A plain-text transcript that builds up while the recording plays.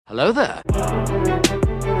Hello there.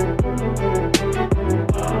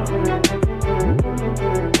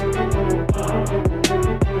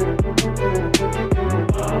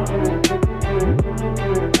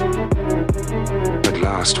 At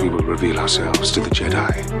last we will reveal ourselves to the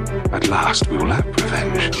Jedi. At last we will have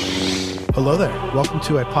revenge. Hello there. Welcome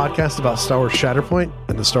to a podcast about Star Wars Shatterpoint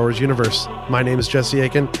and the Star Wars universe. My name is Jesse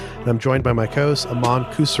Aiken, and I'm joined by my co-host, Aman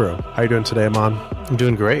Khusro. How are you doing today, Aman? I'm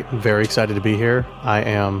doing great. I'm very excited to be here. I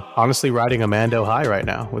am honestly riding a Mando high right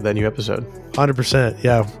now with that new episode. 100%.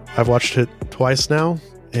 Yeah, I've watched it twice now,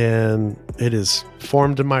 and it is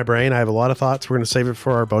formed in my brain. I have a lot of thoughts. We're going to save it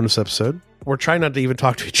for our bonus episode. We're trying not to even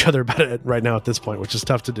talk to each other about it right now at this point, which is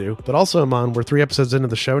tough to do. But also, Aman, we're 3 episodes into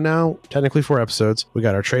the show now, technically 4 episodes. We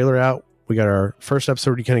got our trailer out. We got our first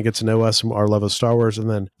episode where you kind of get to know us and our love of Star Wars. And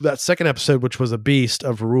then that second episode, which was a beast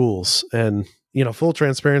of rules. And, you know, full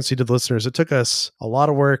transparency to the listeners, it took us a lot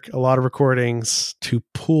of work, a lot of recordings to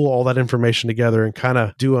pull all that information together and kind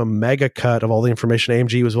of do a mega cut of all the information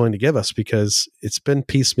AMG was willing to give us, because it's been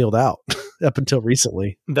piecemealed out up until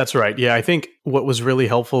recently. That's right. Yeah, I think what was really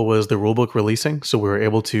helpful was the rulebook releasing. So we were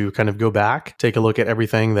able to kind of go back, take a look at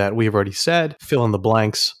everything that we've already said, fill in the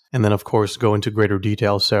blanks, and then, of course, go into greater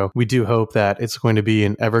detail. So we do hope that it's going to be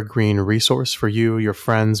an evergreen resource for you, your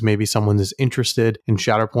friends, maybe someone is interested in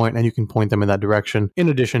Shatterpoint, and you can point them in that direction, in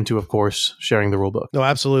addition to, of course, sharing the rulebook. No,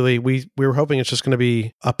 absolutely. We were hoping it's just going to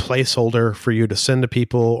be a placeholder for you to send to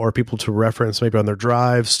people or people to reference maybe on their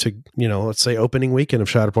drives to, you know, let's say opening weekend of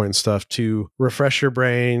Shatterpoint and stuff, to refresh your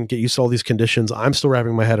brain, get used to all these conditions. I'm still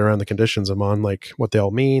wrapping my head around the conditions I'm on, like what they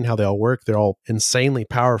all mean, how they all work. They're all insanely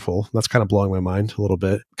powerful. That's kind of blowing my mind a little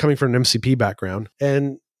bit, coming from an MCP background.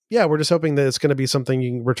 And yeah, we're just hoping that it's going to be something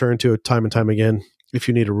you can return to time and time again if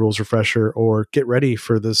you need a rules refresher, or get ready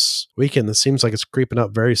for this weekend. This seems like it's creeping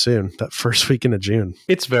up very soon, that first weekend of June.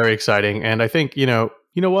 It's very exciting. And I think, you know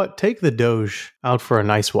what? Take the Doge out for a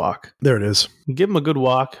nice walk. There it is. Give him a good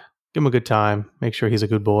walk. Give him a good time. Make sure he's a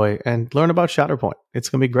good boy and learn about Shatterpoint. It's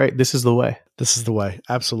going to be great. This is the way. This is the way.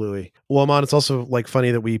 Absolutely. Well, Aman, it's also like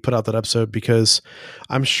funny that we put out that episode, because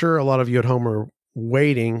I'm sure a lot of you at home are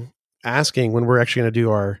waiting, asking when we're actually going to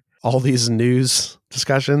do all these news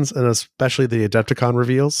discussions, and especially the Adepticon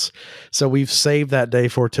reveals. So we've saved that day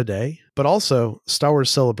for today. But also, Star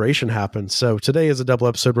Wars Celebration happened. So today is a double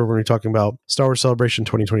episode where we're going to be talking about Star Wars Celebration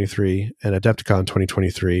 2023 and Adepticon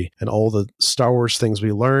 2023, and all the Star Wars things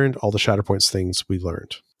we learned, all the Shatterpoints things we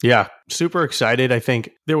learned. Yeah, super excited. I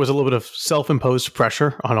think there was a little bit of self-imposed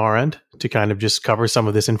pressure on our end to kind of just cover some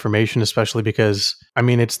of this information, especially because, I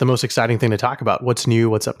mean, it's the most exciting thing to talk about. What's new,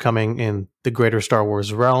 what's upcoming in the greater Star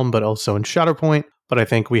Wars realm, but also in Shatterpoint. But I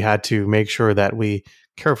think we had to make sure that we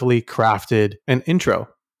carefully crafted an intro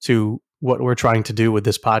to what we're trying to do with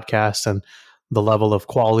this podcast and the level of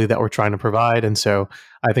quality that we're trying to provide. And so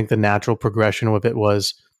I think the natural progression with it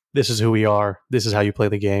was, this is who we are, this is how you play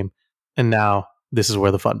the game, and now this is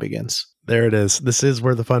where the fun begins. There it is. This is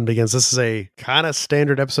where the fun begins. This is a kind of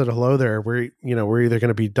standard episode of Hello There, where, you know, we're either going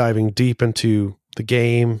to be diving deep into the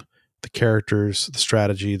game, the characters, the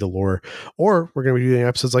strategy, the lore, or we're going to be doing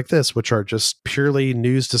episodes like this, which are just purely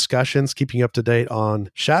news discussions, keeping you up to date on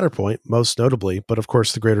Shatterpoint, most notably, but of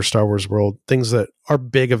course the greater Star Wars world, things that are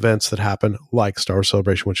big events that happen, like Star Wars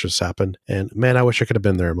Celebration, which just happened. And man, I wish I could have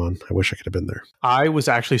been there, Amon. I wish I could have been there. I was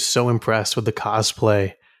actually so impressed with the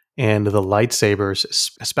cosplay and the lightsabers,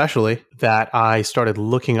 especially, that I started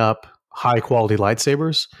looking up high quality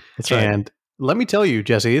lightsabers. That's right. And let me tell you,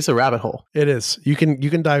 Jesse, it's a rabbit hole. It is. You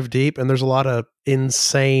can dive deep, and there's a lot of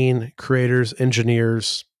insane creators,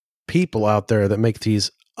 engineers, people out there that make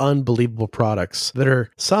these unbelievable products that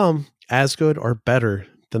are some as good or better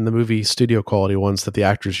than the movie studio quality ones that the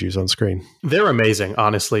actors use on screen. They're amazing,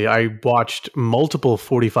 honestly. I watched multiple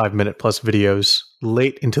 45-minute plus videos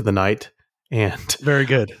late into the night, and very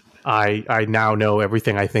good. I now know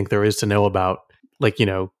everything I think there is to know about, like, you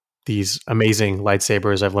know, these amazing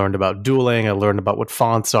lightsabers. I've learned about dueling. I learned about what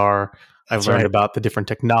fonts are. I've learned about the different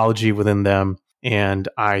technology within them. And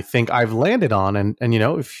I think I've landed on, and you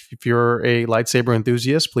know, if you're a lightsaber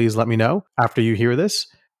enthusiast, please let me know after you hear this,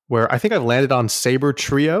 where I think I've landed on Saber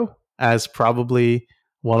Trio as probably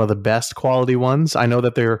one of the best quality ones. I know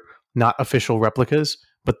that they're not official replicas,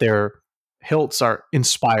 but their hilts are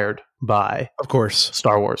inspired by, of course,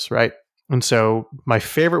 Star Wars, right? And so my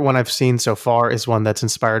favorite one I've seen so far is one that's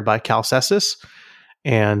inspired by Cal Kestis.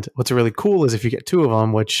 And what's really cool is if you get 2 of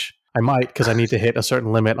them, which I might, because I need to hit a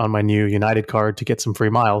certain limit on my new United card to get some free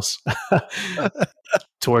miles,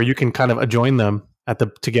 to where you can kind of join them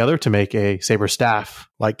together to make a saber staff.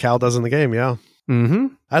 Like Cal does in the game, yeah. Mm-hmm.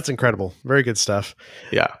 That's incredible. Very good stuff.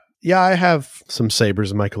 Yeah. Yeah, I have some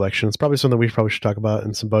sabers in my collection. It's probably something we probably should talk about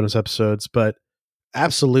in some bonus episodes, but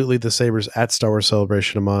absolutely the sabers at Star Wars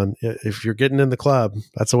Celebration, Amon. If you're getting in the club,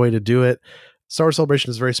 that's a way to do it. Star Wars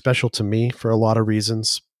Celebration is very special to me for a lot of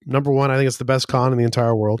reasons. Number one, I think it's the best con in the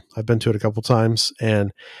entire world. I've been to it a couple times,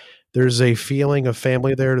 and there's a feeling of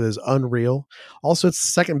family there that is unreal. Also, it's the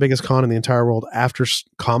second biggest con in the entire world after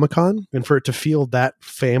Comic-Con, and for it to feel that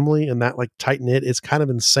family and that like tight-knit, it's kind of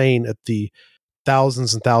insane at the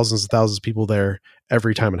thousands and thousands and thousands of people there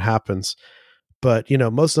every time it happens. But,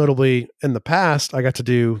 most notably in the past, I got to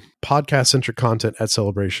do podcast-centric content at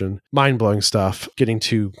Celebration, mind-blowing stuff, getting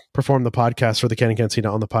to perform the podcast for the Canon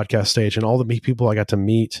Cantina on the podcast stage, and all the people I got to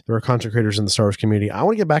meet. There were content creators in the Star Wars community. I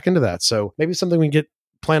want to get back into that. So maybe something we can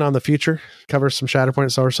plan on in the future, cover some Shatterpoint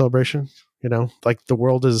at Star Wars Celebration. Like the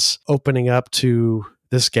world is opening up to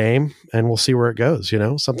this game, and we'll see where it goes,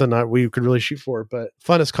 something that we could really shoot for. But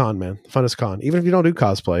funnest con, man. Funnest con. Even if you don't do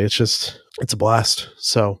cosplay, it's a blast.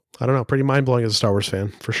 So I don't know, pretty mind-blowing as a Star Wars fan,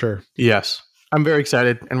 for sure. Yes. I'm very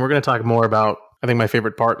excited, and we're going to talk more about, I think, my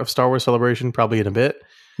favorite part of Star Wars Celebration, probably in a bit.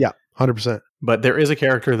 Yeah, 100%. But there is a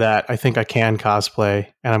character that I think I can cosplay,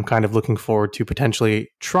 and I'm kind of looking forward to potentially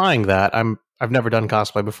trying that. I've never done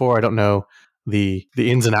cosplay before. I don't know the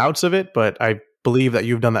ins and outs of it, but I believe that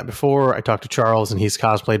you've done that before. I talked to Charles, and he's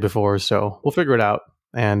cosplayed before, so we'll figure it out.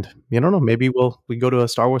 And I don't know, maybe we go to a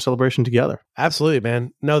Star Wars Celebration together. Absolutely,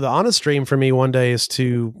 man. No, the honest dream for me one day is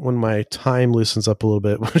to, when my time loosens up a little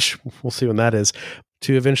bit, which we'll see when that is,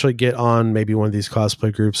 to eventually get on maybe one of these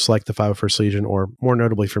cosplay groups like the 501st Legion, or more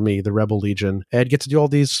notably for me, the Rebel Legion, and get to do all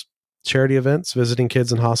these charity events, visiting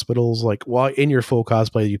kids in hospitals, like while in your full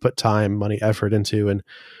cosplay, you put time, money, effort into, and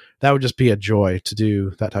that would just be a joy to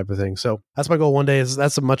do that type of thing. So that's my goal one day.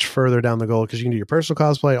 That's a much further down the goal, because you can do your personal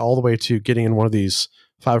cosplay all the way to getting in one of these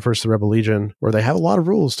 501st the Rebel Legion, where they have a lot of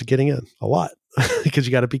rules to getting in, a lot, because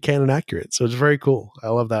you got to be canon accurate. So it's very cool. I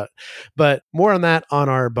love that. But more on that on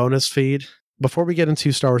our bonus feed. Before we get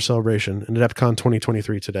into Star Wars Celebration and AdeptiCon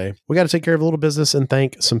 2023 today, we got to take care of a little business and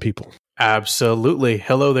thank some people. Absolutely.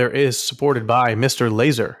 Hello There is supported by Mr.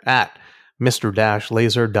 Laser at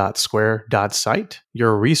mr-laser.square.site,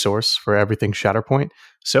 your resource for everything Shatterpoint.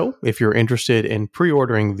 So if you're interested in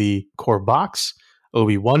pre-ordering the core box,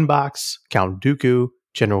 Obi-Wan box, Count Dooku,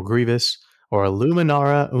 General Grievous, or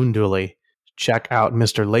Luminara Unduli, check out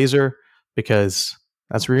Mr. Laser, because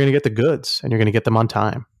that's where you're going to get the goods, and you're going to get them on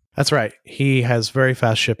time. That's right. He has very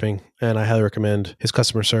fast shipping, and I highly recommend his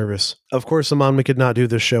customer service. Of course, Amon, we could not do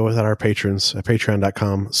this show without our patrons at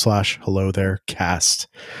patreon.com/HelloThereCast.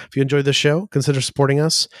 If you enjoyed this show, consider supporting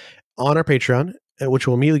us on our Patreon, which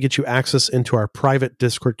will immediately get you access into our private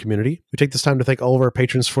Discord community. We take this time to thank all of our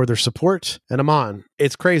patrons for their support. And Amon,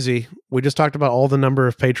 it's crazy. We just talked about all the number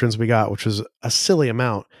of patrons we got, which was a silly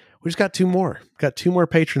amount. We just got two more. Got two more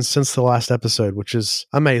patrons since the last episode, which is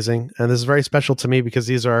amazing. And this is very special to me because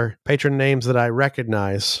these are patron names that I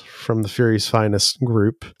recognize from the Fury's Finest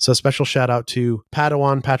group. So a special shout out to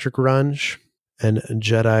Padawan Patrick Runge and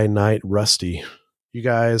Jedi Knight Rusty. You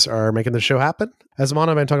guys are making the show happen. As Amon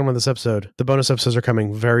and I have been talking about this episode, the bonus episodes are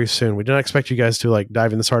coming very soon. We did not expect you guys to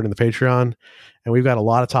dive in this hard in the Patreon. And we've got a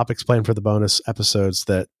lot of topics planned for the bonus episodes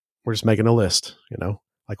that we're just making a list,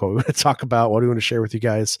 like what we want to talk about, what we want to share with you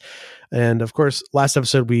guys. And of course, last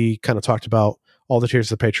episode, we kind of talked about all the tiers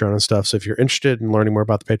of the Patreon and stuff. So if you're interested in learning more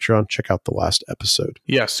about the Patreon, check out the last episode.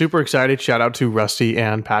 Yeah, super excited. Shout out to Rusty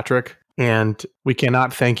and Patrick. And we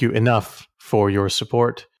cannot thank you enough for your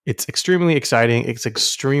support. It's extremely exciting. It's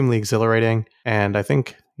extremely exhilarating. And I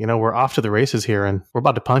think, we're off to the races here, and we're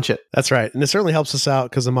about to punch it. That's right. And it certainly helps us out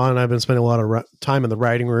because Amon and I have been spending a lot of time in the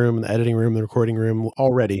writing room and the editing room, the recording room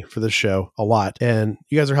already for this show, a lot. And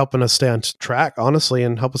you guys are helping us stay on track, honestly,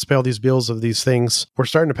 and help us pay all these bills of these things. We're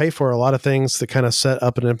starting to pay for a lot of things that kind of set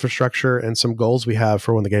up an infrastructure and some goals we have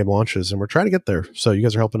for when the game launches. And we're trying to get there. So you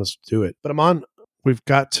guys are helping us do it. But Amon, we've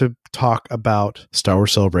got to talk about Star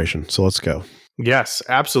Wars Celebration. So let's go. Yes,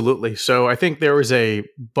 absolutely. So I think there was a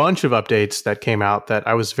bunch of updates that came out that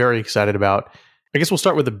I was very excited about. I guess we'll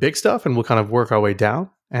start with the big stuff and we'll kind of work our way down.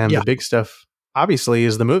 And the big stuff, obviously,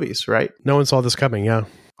 is the movies, right? No one saw this coming, yeah.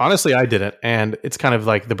 Honestly, I didn't. And it's kind of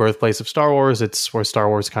like the birthplace of Star Wars. It's where Star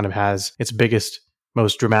Wars kind of has its biggest,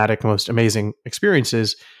 most dramatic, most amazing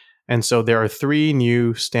experiences. And so there are 3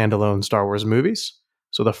 new standalone Star Wars movies.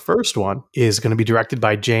 So the first one is going to be directed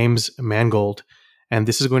by James Mangold. And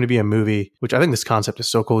this is going to be a movie, which I think this concept is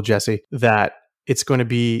so cool, Jesse, that it's going to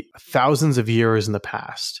be thousands of years in the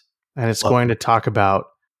past. And it's going to talk about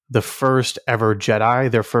the first ever Jedi,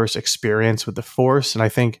 their first experience with the Force. And I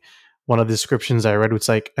think one of the descriptions I read was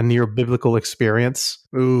like a near biblical experience.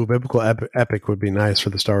 Ooh, biblical epic would be nice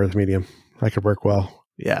for the Star Wars medium. That could work well.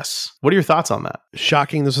 Yes. What are your thoughts on that?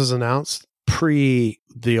 Shocking this was announced pre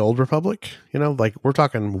the Old Republic, like we're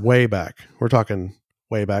talking way back.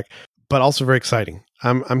 But also very exciting.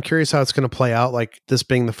 I'm curious how it's going to play out, like this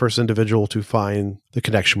being the first individual to find the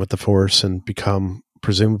connection with the Force and become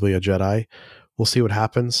presumably a Jedi. We'll see what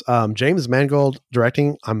happens. James Mangold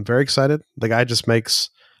directing. I'm very excited. The guy just makes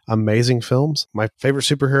amazing films. My favorite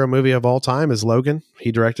superhero movie of all time is Logan.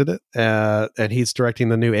 He directed it, and he's directing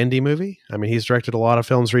the new Indy movie. I mean, he's directed a lot of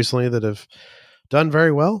films recently that have done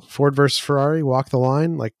very well. Ford versus Ferrari, Walk the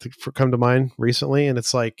Line, come to mind recently. And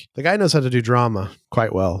it's like the guy knows how to do drama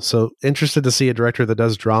quite well. So interested to see a director that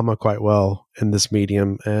does drama quite well in this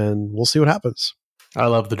medium, and we'll see what happens. I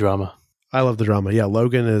love the drama. Yeah,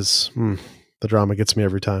 Logan is, the drama gets me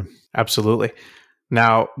every time. Absolutely.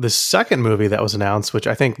 Now, the second movie that was announced, which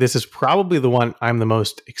I think this is probably the one I'm the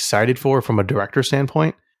most excited for from a director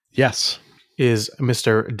standpoint. Yes. Is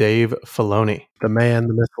Mr. Dave Filoni. The man,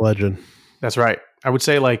 the myth, legend. That's right. I would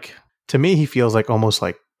say, to me, he feels almost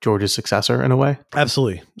like George's successor in a way.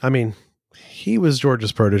 Absolutely. I mean, he was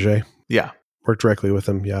George's protege. Yeah. Worked directly with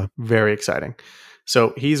him. Yeah. Very exciting.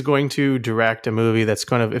 So he's going to direct a movie that's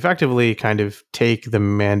going to effectively take the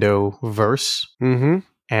Mando verse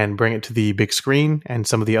and bring it to the big screen and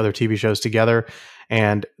some of the other TV shows together.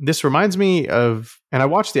 And this reminds me of, and I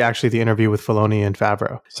watched the interview with Filoni and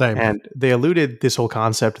Favreau. Same. And they alluded this whole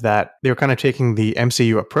concept that they were kind of taking the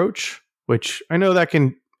MCU approach, which I know that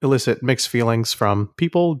can elicit mixed feelings from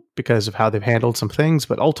people because of how they've handled some things.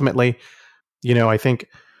 But ultimately, I think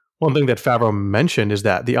one thing that Favreau mentioned is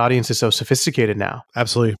that the audience is so sophisticated now.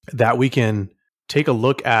 Absolutely. That we can take a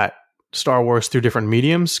look at Star Wars through different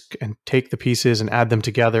mediums and take the pieces and add them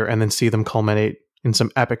together and then see them culminate in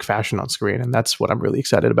some epic fashion on screen. And that's what I'm really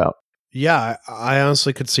excited about. Yeah, I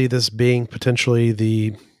honestly could see this being potentially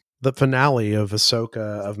the finale of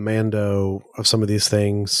Ahsoka, of Mando, of some of these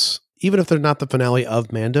things. Even if they're not the finale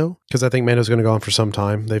of Mando, because I think Mando's going to go on for some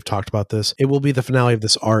time. They've talked about this. It will be the finale of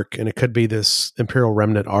this arc, and it could be this Imperial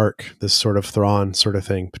Remnant arc, this sort of Thrawn sort of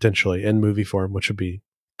thing, potentially, in movie form, which would be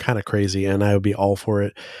kind of crazy, and I would be all for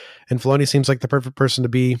it. And Filoni seems like the perfect person to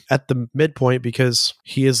be at the midpoint because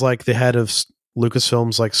he is like the head of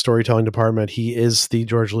Lucasfilm's storytelling department. He is the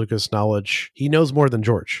George Lucas knowledge. He knows more than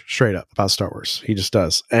George, straight up, about Star Wars. He just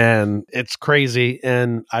does. And it's crazy.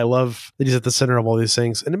 And I love that he's at the center of all these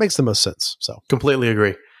things. And it makes the most sense. So completely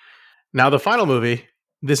agree. Now, the final movie,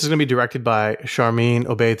 this is going to be directed by Sharmeen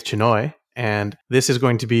Obaid-Chinoy. And this is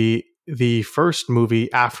going to be the first movie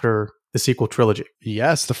after the sequel trilogy.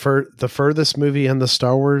 Yes, the furthest movie in the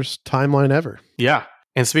Star Wars timeline ever. Yeah.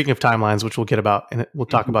 And speaking of timelines, which we'll get about, and we'll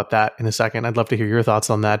talk about that in a second. I'd love to hear your thoughts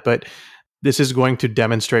on that. But this is going to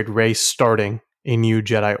demonstrate Rey starting a new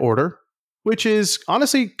Jedi Order, which is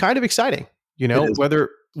honestly kind of exciting.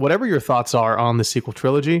 Whatever your thoughts are on the sequel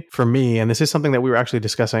trilogy, for me, and this is something that we were actually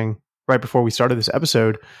discussing right before we started this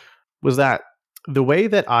episode, was that the way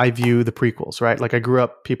that I view the prequels, right? I grew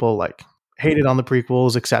up, people hated on the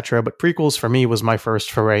prequels, etc. But prequels for me was my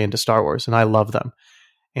first foray into Star Wars, and I love them.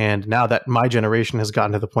 And now that my generation has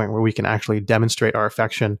gotten to the point where we can actually demonstrate our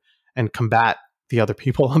affection and combat the other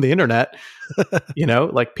people on the internet,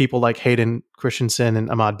 people like Hayden Christensen and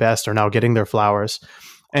Ahmad Best are now getting their flowers.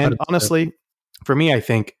 And 100%. Honestly, for me, I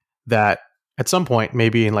think that at some point,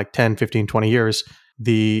 maybe in 10, 15, 20 years,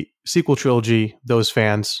 the sequel trilogy, those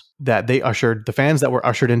fans the fans that were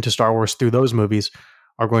ushered into Star Wars through those movies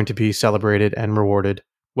are going to be celebrated and rewarded,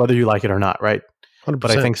 whether you like it or not, right? 100%.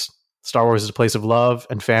 But I think Star Wars is a place of love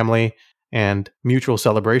and family and mutual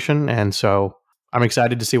celebration. And so I'm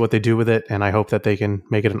excited to see what they do with it. And I hope that they can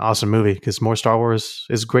make it an awesome movie because more Star Wars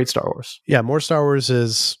is great Star Wars. Yeah, more Star Wars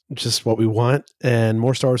is just what we want and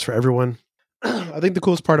more Star Wars for everyone. I think the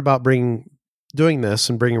coolest part about doing this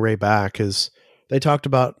and bringing Rey back is they talked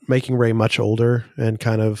about making Rey much older and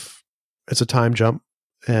kind of it's a time jump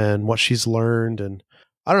and what she's learned. And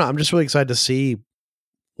I don't know, I'm just really excited to see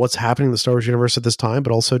what's happening in the Star Wars universe at this time,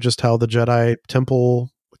 but also just how the Jedi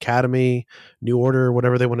Temple, Academy, New Order,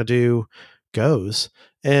 whatever they want to do goes.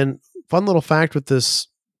 And fun little fact with this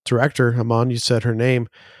director, Aman, you said her name,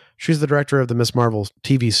 she's the director of the Ms. Marvel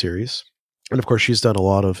TV series. And of course, she's done a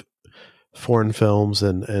lot of foreign films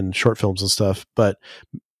and short films and stuff. But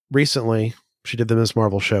recently, she did the Ms.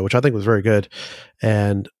 Marvel show, which I think was very good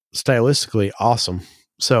and stylistically awesome.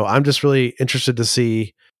 So I'm just really interested to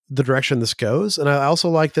see the direction this goes. And I also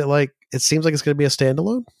like that, it seems like it's going to be a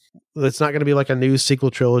standalone. It's not going to be like a new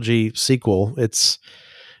sequel trilogy sequel. It's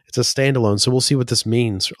a standalone. So we'll see what this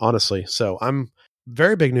means, honestly. So I'm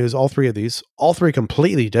very big news. All three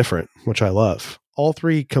completely different, which I love. All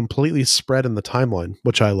three completely spread in the timeline,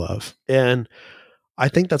 which I love. And I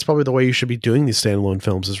think that's probably the way you should be doing these standalone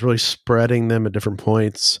films, is really spreading them at different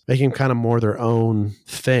points, making them kind of more their own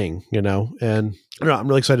thing, And I don't know, I'm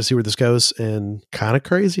really excited to see where this goes, and kind of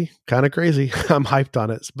crazy. I'm hyped on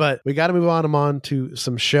it. But we got to move on to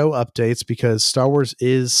some show updates, because Star Wars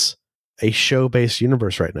is a show-based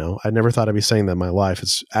universe right now. I never thought I'd be saying that in my life.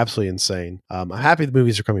 It's absolutely insane. I'm happy the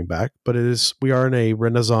movies are coming back, but we are in a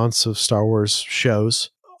renaissance of Star Wars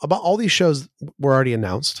shows. About all these shows were already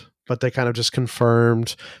announced, but they kind of just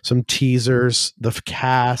confirmed some teasers, the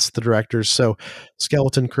cast, the directors. So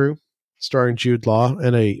Skeleton Crew, starring Jude Law,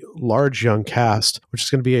 and a large young cast, which is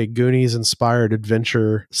going to be a Goonies-inspired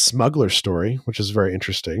adventure smuggler story, which is very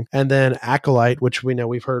interesting. And then Acolyte, which we know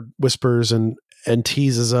we've heard whispers and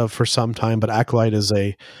teases of for some time, but Acolyte is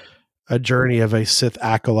a journey of a Sith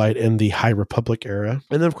acolyte in the High Republic era.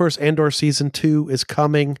 And then, of course, Andor Season 2 is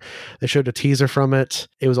coming. They showed a teaser from it.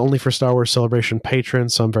 It was only for Star Wars Celebration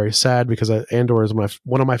patrons, so I'm very sad, because Andor is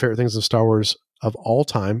one of my favorite things in Star Wars of all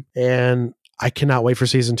time. And I cannot wait for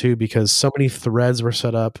Season 2, because so many threads were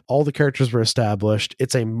set up. All the characters were established.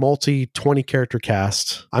 It's a multi-20 character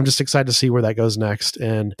cast. I'm just excited to see where that goes next.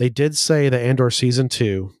 And they did say that Andor Season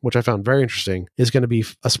 2, which I found very interesting, is going to be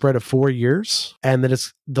a spread of 4 years. And that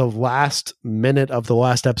it's the last minute of the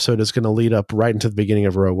last episode is going to lead up right into the beginning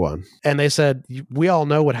of Rogue One. And they said, we all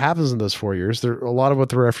know what happens in those 4 years. A lot of what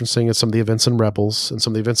they're referencing is some of the events in Rebels and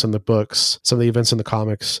some of the events in the books, some of the events in the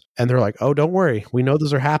comics. And they're like, oh, don't worry. We know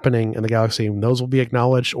those are happening in the galaxy. Those will be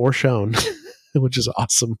acknowledged or shown, which is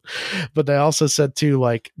awesome. But they also said too,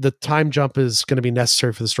 like, the time jump is going to be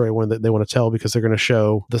necessary for the story one that they want to tell, because they're going to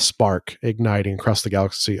show the spark igniting across the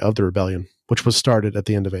galaxy of the rebellion, which was started at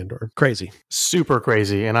the end of Andor. Crazy. Super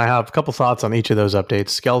crazy. And I have a couple thoughts on each of those updates.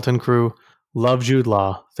 Skeleton Crew, love Jude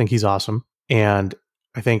Law. Think he's awesome. And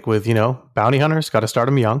I think with, bounty hunters, got to start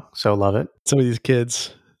them young. So love it. Some of these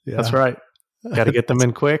kids. Yeah. That's right. Got to get them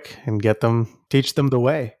in quick and teach them the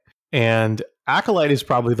way. And Acolyte is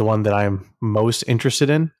probably the one that I'm most interested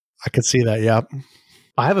in. I could see that, yeah.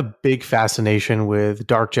 I have a big fascination with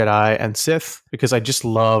Dark Jedi and Sith, because I just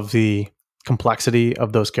love the complexity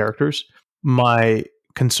of those characters. My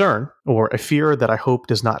concern, or a fear that I hope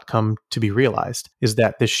does not come to be realized, is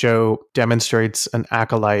that this show demonstrates an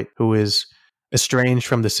Acolyte who is estranged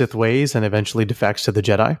from the Sith ways and eventually defects to the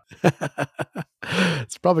Jedi.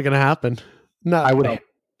 It's probably going to happen. No,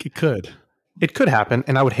 it could. It could happen,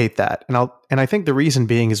 and I would hate that. And I think the reason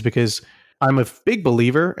being is because I'm a big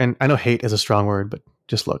believer, and I know hate is a strong word, but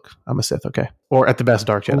just look, I'm a Sith, okay? Or at the best,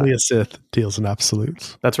 Dark Jedi. Only a Sith deals in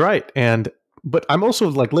absolutes. That's right. But I'm also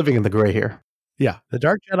like living in the gray here. Yeah, the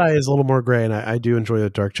Dark Jedi is a little more gray, and I do enjoy the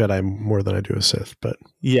Dark Jedi more than I do a Sith. But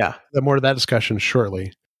yeah, more of that discussion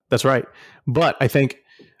shortly. That's right. But I think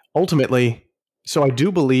ultimately, so I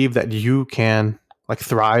do believe that you can like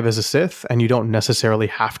thrive as a Sith, and you don't necessarily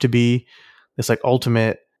have to be this like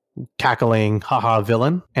ultimate cackling haha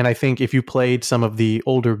villain. And I think if you played some of the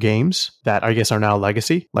older games that I guess are now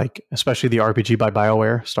legacy, like especially the RPG by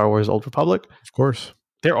BioWare, Star Wars Old Republic, of course,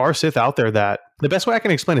 there are Sith out there that the best way I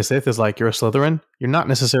can explain a Sith is like you're a Slytherin. You're not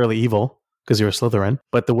necessarily evil because you're a Slytherin,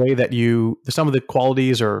 but the way that some of the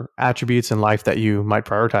qualities or attributes in life that you might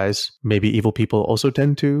prioritize, maybe evil people also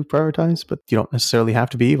tend to prioritize, but you don't necessarily have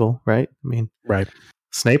to be evil, right? I mean, right.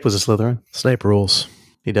 Snape was a Slytherin. Snape rules.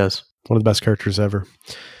 He does. One of the best characters ever.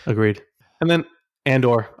 Agreed. And then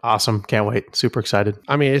Andor, awesome. Can't wait. Super excited.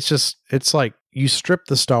 I mean, it's like you strip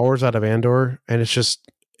the Star Wars out of Andor, and it's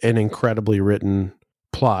just an incredibly written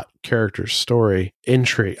plot, characters, story,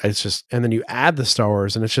 intrigue. It's just, and then you add the Star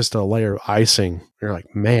Wars, and it's just a layer of icing. You're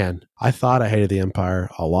like, man, I thought I hated the Empire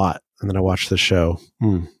a lot, and then I watched the show.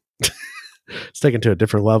 It's taken to a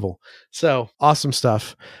different level. So awesome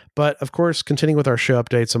stuff. But of course, continuing with our show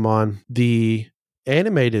updates, I'm on the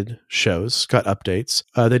animated shows got updates.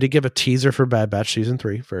 They did give a teaser for Bad Batch Season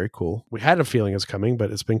 3. Very cool. We had a feeling it was coming,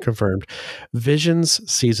 but it's been confirmed. Visions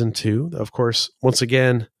Season 2. Of course, once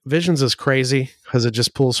again, Visions is crazy because it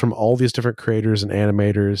just pulls from all these different creators and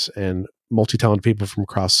animators and multi-talented people from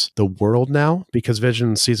across the world now, because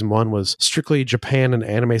Visions Season 1 was strictly Japan and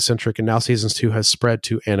anime centric, and now Season 2 has spread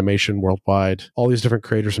to animation worldwide. All these different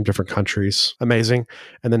creators from different countries. Amazing.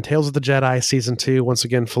 And then Tales of the Jedi Season 2, once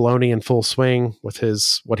again, Filoni in full swing with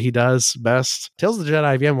what he does best. Tales of the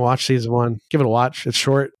Jedi, if you haven't watched Season 1, give it a watch. It's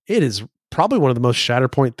short. It is probably one of the most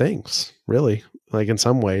Shatterpoint things, really. Like in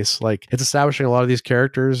some ways, like it's establishing a lot of these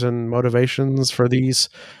characters and motivations for these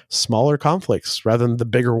smaller conflicts rather than the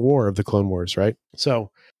bigger war of the Clone Wars, right?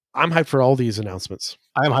 So I'm hyped for all these announcements.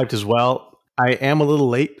 I am hyped as well. I am a little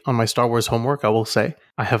late on my Star Wars homework, I will say.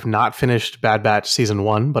 I have not finished Bad Batch Season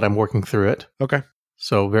 1, but I'm working through it. Okay.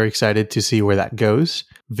 So very excited to see where that goes.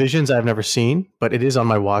 Visions I've never seen, but it is on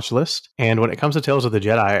my watch list. And when it comes to Tales of the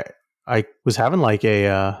Jedi, I was having like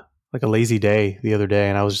a lazy day the other day,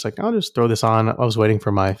 and I was just like, I'll just throw this on. I was waiting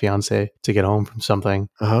for my fiance to get home from something,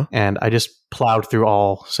 and I just plowed through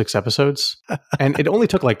all 6 episodes. And it only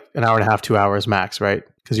took like an hour and a half, 2 hours max, right?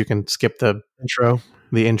 Because you can skip the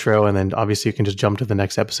intro, and then obviously you can just jump to the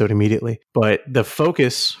next episode immediately. But the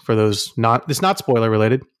focus for those it's not spoiler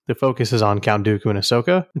related. The focus is on Count Dooku and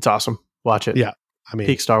Ahsoka. It's awesome. Watch it. Yeah. I mean,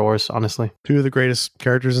 peak Star Wars, honestly. 2 of the greatest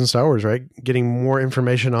characters in Star Wars, right? Getting more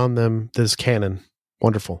information on them that is canon.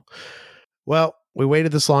 Wonderful. Well, we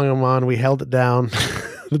waited this long on. We held it down.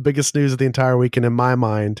 The biggest news of the entire weekend in my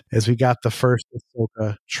mind is we got the first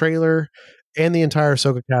Ahsoka trailer, and the entire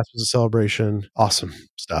Ahsoka cast was a celebration. Awesome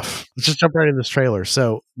stuff. Let's just jump right in this trailer.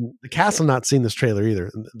 So the cast have not seen this trailer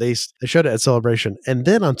either. They showed it at Celebration. And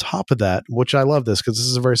then on top of that, which I love this because this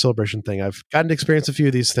is a very Celebration thing. I've gotten to experience a few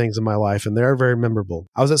of these things in my life, and they're very memorable.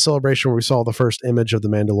 I was at Celebration where we saw the first image of The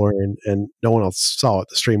Mandalorian, and no one else saw it.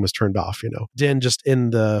 The stream was turned off, Then just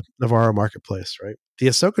in the Navarro marketplace, right? The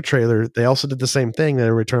Ahsoka trailer, they also did the same thing. They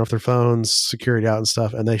would turn off their phones, security out and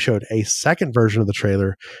stuff, and they showed a second version of the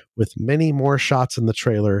trailer with many more shots in the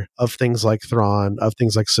trailer of things like Thrawn, of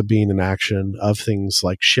things like Sabine in action, of things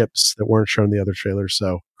like ships that weren't shown in the other trailers.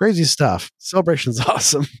 So crazy stuff. Celebration's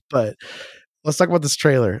awesome. But let's talk about this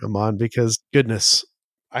trailer, Amon, because goodness,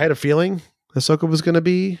 I had a feeling Ahsoka was going to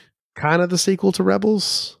be kind of the sequel to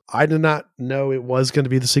Rebels. I did not know it was going to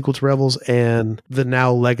be the sequel to Rebels and the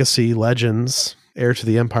now Legacy Legends Heir to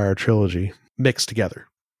the Empire trilogy mixed together.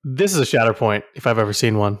 This is a Shatterpoint, if I've ever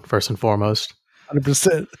seen one, first and foremost.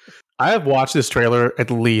 100%. I have watched this trailer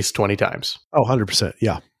at least 20 times. Oh, 100%.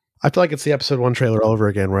 Yeah. I feel like it's the episode 1 trailer all over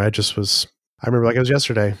again, where I remember like it was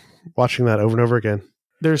yesterday, watching that over and over again.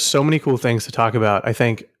 There's so many cool things to talk about. I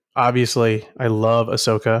think, obviously, I love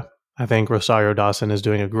Ahsoka. I think Rosario Dawson is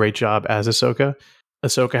doing a great job as Ahsoka.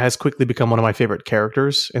 Ahsoka has quickly become one of my favorite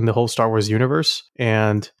characters in the whole Star Wars universe.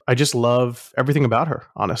 And I just love everything about her,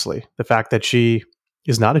 honestly. The fact that she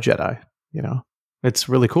is not a Jedi, It's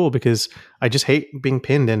really cool because I just hate being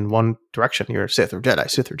pinned in one direction. You're Sith or Jedi,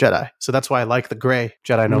 Sith or Jedi. So that's why I like the gray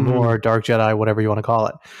Jedi no more, dark Jedi, whatever you want to call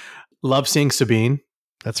it. Love seeing Sabine.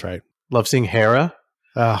 That's right. Love seeing Hera.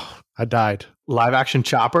 Oh, I died. Live action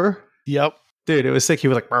Chopper. Yep. Dude, it was sick. He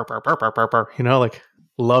was like, burr, burr, burr, burr, burr, burr.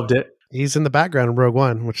 Loved it. He's in the background in Rogue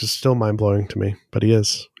One, which is still mind blowing to me, but he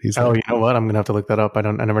is. He's you know what? I'm gonna have to look that up. I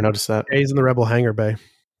never noticed that. Yeah, he's in the Rebel hangar bay.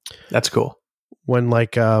 That's cool. When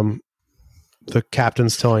the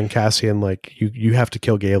captain's telling Cassian you have to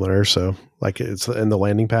kill Galen Erso, it's in the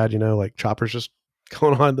landing pad, like Chopper's just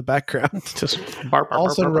going on in the background. Just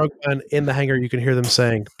also in Rogue One in the hangar, you can hear them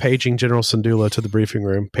saying paging General Syndulla to the briefing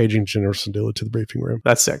room, paging General Syndulla to the briefing room.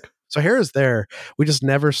 That's sick. So Hera's there. We just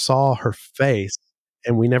never saw her face.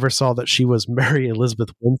 And we never saw that she was Mary Elizabeth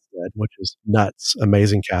Winstead, which is nuts.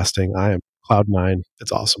 Amazing casting. I am Cloud 9.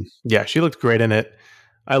 It's awesome. Yeah, she looked great in it.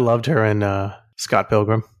 I loved her in Scott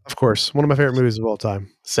Pilgrim. Of course. One of my favorite movies of all time.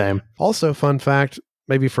 Same. Also, fun fact,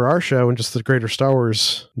 maybe for our show and just the greater Star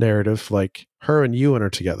Wars narrative, her and Ewan are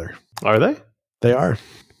together. Are they? They are.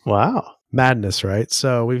 Wow. Madness, right?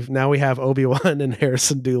 So we have Obi-Wan and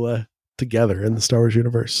Harrison Dula together in the Star Wars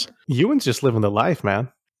universe. Ewan's just living the life, man.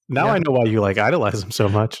 Now I know why you idolize him so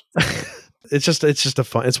much. It's just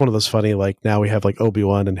it's one of those funny, now we have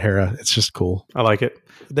Obi-Wan and Hera. It's just cool. I like it.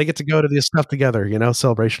 They get to go to this stuff together,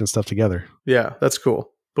 celebration and stuff together. Yeah, that's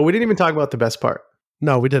cool. But we didn't even talk about the best part.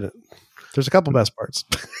 No, we didn't. There's a couple best parts.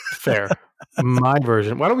 Fair. My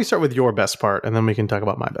version. Why don't we start with your best part and then we can talk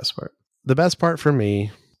about my best part? The best part for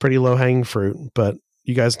me, pretty low hanging fruit, but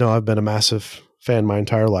you guys know I've been a massive fan my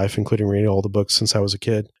entire life, including reading all the books since I was a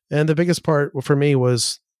kid. And the biggest part for me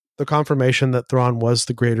was the confirmation that Thrawn was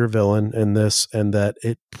the greater villain in this, and that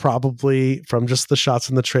it probably, from just the shots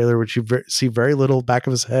in the trailer, which you see very little back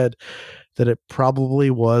of his head, that it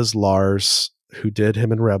probably was Lars who did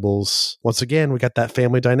him in Rebels. Once again, we got that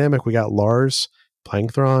family dynamic. We got Lars playing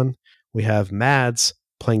Thrawn. We have Mads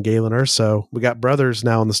playing Galen Erso. We got brothers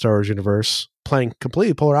now in the Star Wars universe playing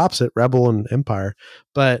completely polar opposite, Rebel and Empire.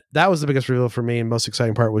 But that was the biggest reveal for me, and most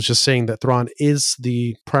exciting part was just seeing that Thrawn is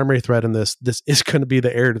the primary threat in this. This is going to be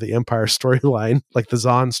the heir to the Empire storyline, like the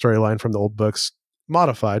Zahn storyline from the old books,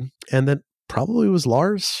 modified. And then probably was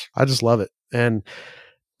Lars. I just love it. And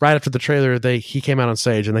right after the trailer, he came out on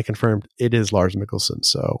stage and they confirmed it is Lars Mikkelsen.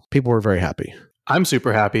 So people were very happy. I'm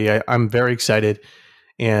super happy. I'm very excited.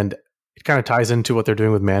 And it kind of ties into what they're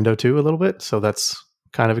doing with Mando too a little bit. So that's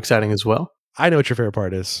kind of exciting as well. I know what your favorite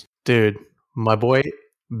part is. Dude, my boy,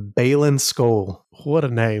 Baylan Skoll. What a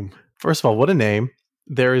name. First of all, what a name.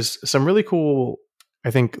 There's some really cool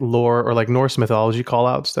I think, lore or like Norse mythology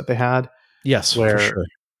callouts that they had, Yes, where for sure.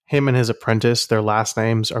 him and his apprentice, their last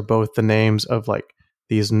names are both the names of like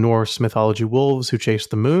these Norse mythology wolves who chase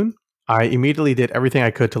the moon. I immediately did everything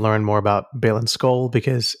I could to learn more about Balin Skull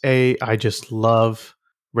because I just love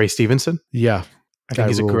Ray Stevenson. Yeah. I think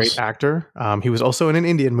he's a great actor. He was also in an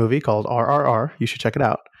Indian movie called RRR. You should check it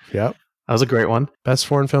out. Yep. That was a great one. Best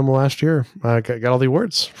foreign film last year. I got all the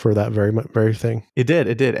awards for that very thing. It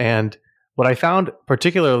did. And what I found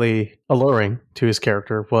particularly alluring to his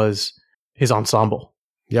character was his ensemble.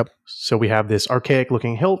 Yep. So we have this archaic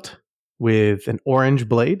looking hilt with an orange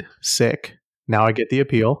blade. Sick. Now I get the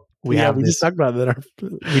appeal. We just talked about that in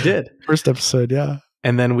our we did. first episode, yeah.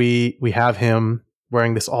 And then we have him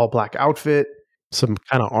wearing this all black outfit. Some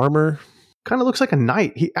kind of armor. Kind of looks like a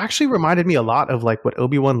knight. He actually reminded me a lot of like what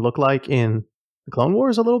Obi-Wan looked like in the Clone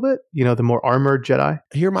Wars a little bit. You know, the more armored Jedi.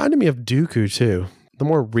 He reminded me of Dooku too. The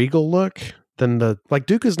more regal look than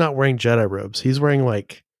Dooku's not wearing Jedi robes. He's wearing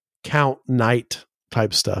like Count Knight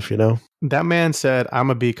type stuff, you know? That man said, I'm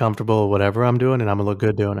going to be comfortable with whatever I'm doing and I'm going to look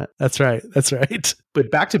good doing it. That's right.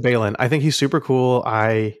 But back to Balin. I think he's super cool.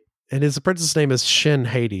 And his apprentice's name is Shin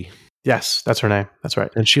Hati. Yes, that's her name. That's right.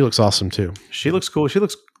 And she looks awesome too. She looks cool. She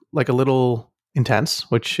looks like a little intense,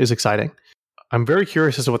 which is exciting. I'm very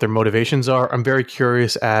curious as to what their motivations are. I'm very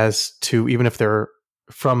curious as to even if they're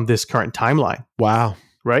from this current timeline. Wow.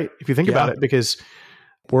 Right? If you think about it, because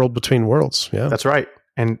world between worlds. Yeah. That's right.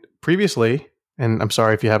 And previously, and I'm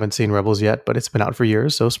sorry if you haven't seen Rebels yet, but it's been out for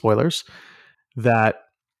years, so spoilers, that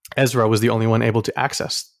Ezra was the only one able to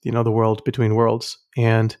access, the world between worlds.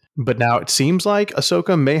 But now it seems like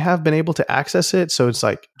Ahsoka may have been able to access it. So it's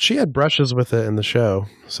like she had brushes with it in the show.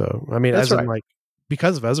 So, I mean, as in like,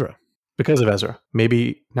 because of Ezra. Because of Ezra.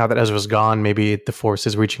 Maybe now that Ezra's gone, maybe the Force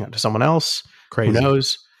is reaching out to someone else. Crazy. Who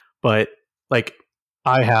knows? But like,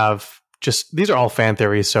 I have these are all fan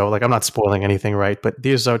theories. So like, I'm not spoiling anything, right? But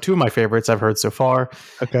these are two of my favorites I've heard so far.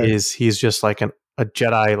 Okay. He's just like a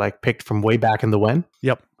Jedi like picked from way back in the when.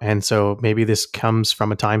 Yep. And so maybe this comes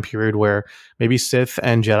from a time period where maybe Sith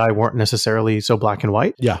and Jedi weren't necessarily so black and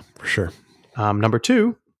white. Yeah, for sure. Number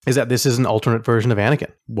two is that this is an alternate version of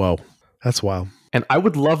Anakin. Whoa, that's wild. And I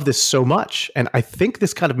would love this so much. And I think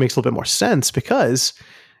this kind of makes a little bit more sense because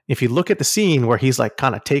if you look at the scene where he's like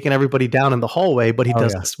kind of taking everybody down in the hallway, but he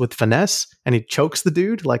does this with finesse and he chokes the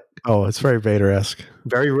dude like. Oh, it's very Vader-esque.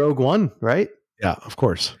 Very Rogue One, right? Yeah, of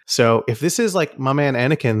course. So if this is like my man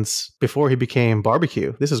Anakin's before he became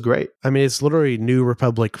barbecue, this is great. I mean, it's literally New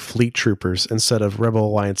Republic fleet troopers instead of Rebel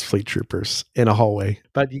Alliance fleet troopers in a hallway.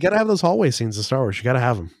 But you got to have those hallway scenes in Star Wars. You got to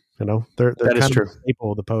have them. They're that kind true. of a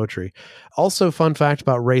staple of the poetry. Also, fun fact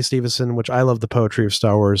about Ray Stevenson, which I love the poetry of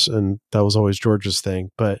Star Wars, and that was always George's thing.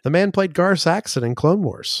 But the man played Gar Saxon in Clone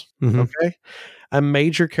Wars. Mm-hmm. Okay, a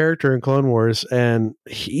major character in Clone Wars, and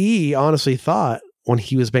he honestly thought when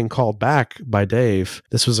he was being called back by Dave,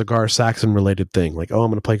 this was a Gar Saxon related thing. Like, oh,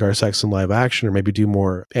 I'm going to play Gar Saxon live action or maybe do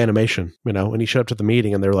more animation, And he showed up to the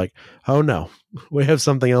meeting and they were like, oh no, we have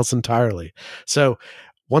something else entirely. So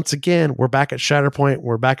once again, we're back at Shatterpoint.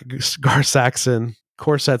 We're back at Gar Saxon,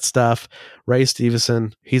 Corset stuff. Ray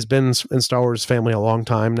Stevenson, he's been in Star Wars family a long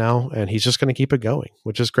time now, and he's just going to keep it going,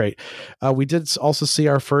 which is great. We did also see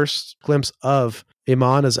our first glimpse of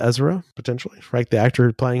Iman as Ezra, potentially, right? The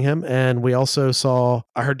actor playing him. And we also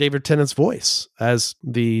I heard David Tennant's voice as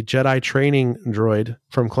the Jedi training droid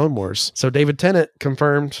from Clone Wars. So David Tennant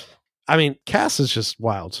confirmed. I mean, cast is just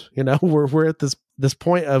wild. We're at this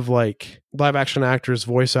point of like live action actors,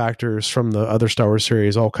 voice actors from the other Star Wars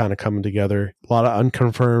series all kind of coming together. A lot of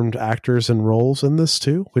unconfirmed actors and roles in this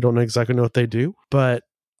too. We don't exactly know what they do, but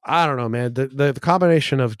I don't know, man. The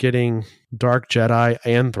combination of getting Dark Jedi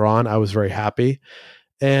and Thrawn, I was very happy.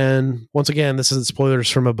 And once again, this isn't spoilers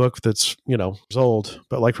from a book that's, years old,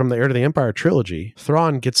 but like from the Heir to the Empire trilogy,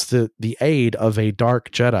 Thrawn gets the aid of a Dark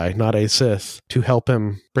Jedi, not a Sith, to help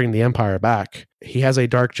him bring the Empire back. He has a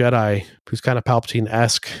Dark Jedi who's kind of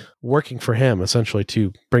Palpatine-esque working for him, essentially,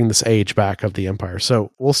 to bring this age back of the Empire.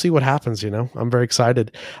 So we'll see what happens, I'm very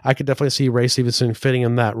excited. I could definitely see Ray Stevenson fitting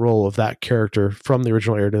in that role of that character from the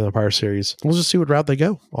original Heir to the Empire series. We'll just see what route they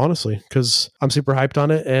go, honestly, because I'm super hyped on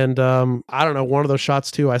it. And I don't know, one of those shots,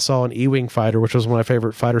 too, I saw an E-Wing fighter, which was one of my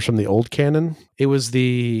favorite fighters from the old canon. It was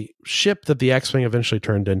the ship that the X-Wing eventually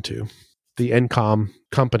turned into. The NCOM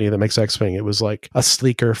company that makes X-Wing. It was like a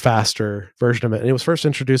sleeker, faster version of it. And it was first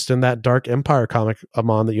introduced in that Dark Empire comic,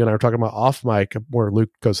 Amon, that you and I were talking about off mic, where Luke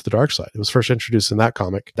goes to the dark side. It was first introduced in that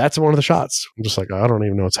comic. That's one of the shots. I'm just like, I don't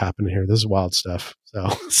even know what's happening here. This is wild stuff. So,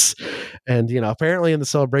 and apparently in the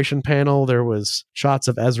celebration panel, there was shots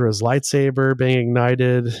of Ezra's lightsaber being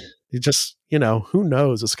ignited. It just, who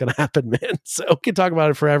knows what's going to happen, man. So we can talk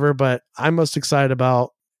about it forever, but I'm most excited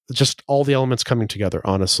about just all the elements coming together,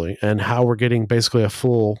 honestly, and how we're getting basically a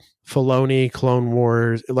full Filoni, Clone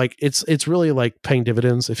Wars. Like it's really like paying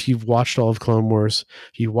dividends. If you've watched all of Clone Wars,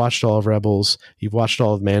 you've watched all of Rebels, you've watched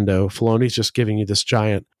all of Mando, Filoni's just giving you this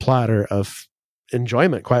giant platter of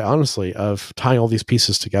enjoyment, quite honestly, of tying all these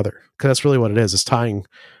pieces together. Because that's really what it is. It's tying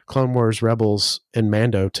Clone Wars, Rebels, and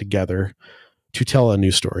Mando together to tell a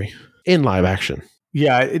new story in live action.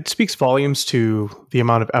 Yeah, it speaks volumes to the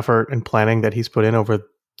amount of effort and planning that he's put in over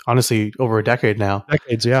a decade now.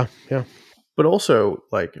 Decades, yeah. But also,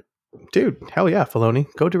 like, dude, hell yeah, Filoni,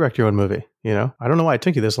 go direct your own movie. I don't know why it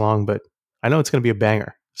took you this long, but I know it's going to be a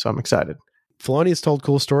banger, so I'm excited. Filoni has told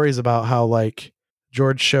cool stories about how, like,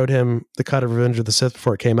 George showed him the cut of Revenge of the Sith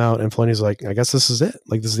before it came out, and Filoni's like, I guess this is it.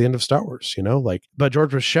 Like, this is the end of Star Wars, but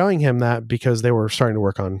George was showing him that because they were starting to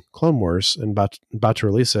work on Clone Wars and about to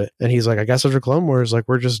release it. And he's like, I guess after Clone Wars, like,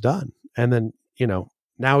 we're just done. And then,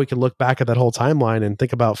 now we can look back at that whole timeline and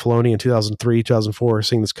think about Filoni in 2003, 2004,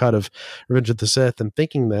 seeing this cut of Revenge of the Sith and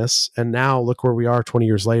thinking this. And now look where we are 20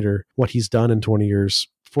 years later, what he's done in 20 years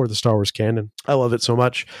for the Star Wars canon. I love it so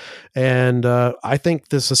much. And I think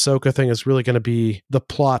this Ahsoka thing is really going to be the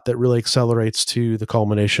plot that really accelerates to the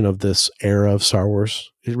culmination of this era of Star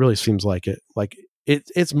Wars. It really seems like it. Like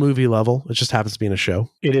it's movie level. It just happens to be in a show.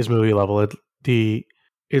 It is movie level.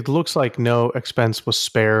 It looks like no expense was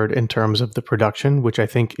spared in terms of the production, which I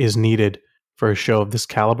think is needed for a show of this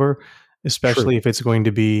caliber, especially if it's going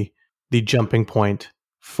to be the jumping point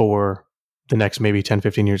for the next maybe 10,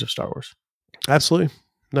 15 years of Star Wars. Absolutely.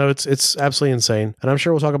 No, it's absolutely insane. And I'm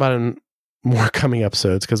sure we'll talk about it in more coming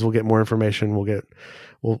episodes because we'll get more information.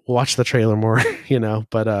 We'll watch the trailer more,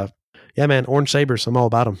 but yeah, man, Orange Sabers, I'm all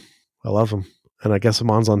about them. I love them. And I guess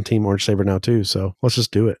Amon's on Team Orange Saber now too, so let's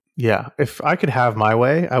just do it. Yeah, if I could have my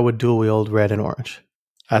way, I would dual wield red and orange.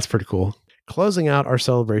 That's pretty cool. Closing out our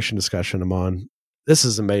celebration discussion, Amon, this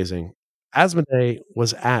is amazing. Asmodee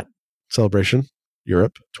was at Celebration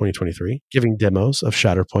Europe 2023, giving demos of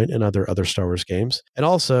Shatterpoint and other Star Wars games. And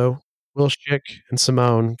also, Will Schick and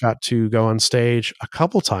Simone got to go on stage a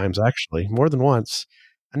couple times, actually, more than once,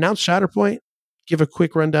 announce Shatterpoint, give a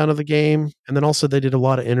quick rundown of the game, and then also they did a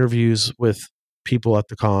lot of interviews with people at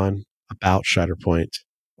the con about Shatterpoint.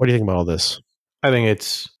 What do you think about all this? I think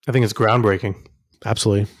it's groundbreaking.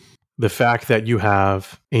 Absolutely. The fact that you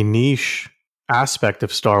have a niche aspect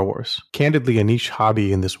of Star Wars, candidly a niche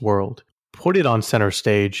hobby in this world, put it on center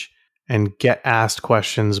stage and get asked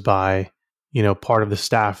questions by, part of the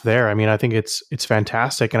staff there. I mean, I think it's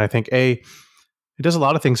fantastic. And I think it does a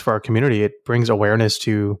lot of things for our community. It brings awareness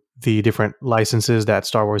to the different licenses that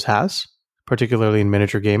Star Wars has, particularly in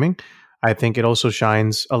miniature gaming. I think it also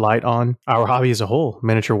shines a light on our hobby as a whole,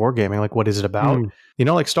 miniature wargaming. Like, what is it about?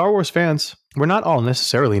 Like Star Wars fans, we're not all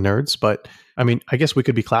necessarily nerds, but I mean, I guess we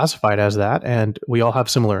could be classified as that, and we all have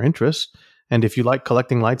similar interests. And if you like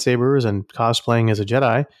collecting lightsabers and cosplaying as a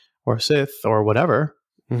Jedi or a Sith or whatever,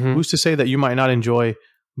 who's to say that you might not enjoy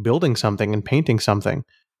building something and painting something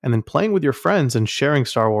and then playing with your friends and sharing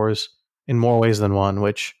Star Wars in more ways than one,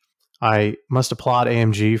 which I must applaud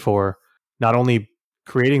AMG for not only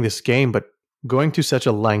creating this game, but going to such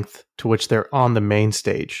a length to which they're on the main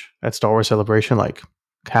stage at Star Wars Celebration. Like,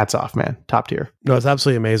 hats off, man. Top tier. No, it's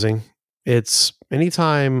absolutely amazing. It's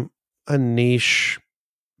anytime a niche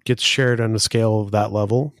gets shared on a scale of that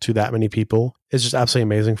level to that many people, it's just absolutely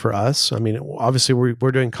amazing for us. I mean, obviously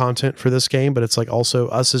we're doing content for this game, but it's like also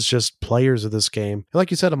us as just players of this game. And like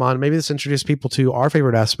you said, Amon, maybe this introduced people to our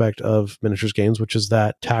favorite aspect of miniatures games, which is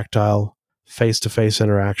that tactile, face-to-face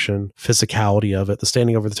interaction, physicality of it, the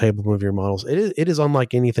standing over the table, move your models. It is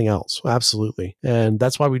unlike anything else. Absolutely. And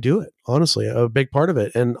that's why we do it. Honestly, a big part of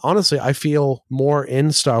it. And honestly, I feel more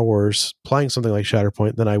in Star Wars playing something like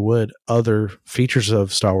Shatterpoint than I would other features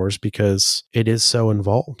of Star Wars because it is so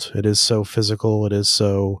involved. It is so physical. It is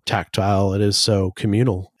so tactile. It is so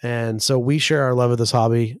communal. And so we share our love of this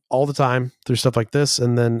hobby all the time through stuff like this.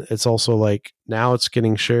 And then it's also like now it's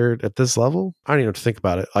getting shared at this level. I don't even know what to think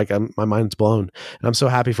about it. Like my mind's blown. And I'm so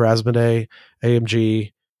happy for Asmodee,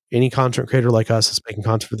 AMG, any content creator like us that's making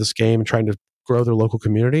content for this game and trying to grow their local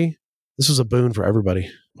community. This was a boon for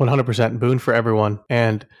everybody. 100% boon for everyone.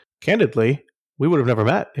 And candidly, we would have never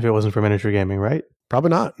met if it wasn't for miniature gaming, right? Probably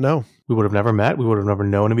not. No. We would have never met. We would have never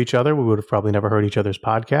known of each other. We would have probably never heard each other's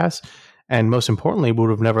podcasts. And most importantly, we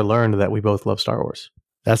would have never learned that we both love Star Wars.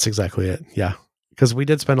 That's exactly it. Yeah. Because we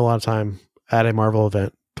did spend a lot of time at a Marvel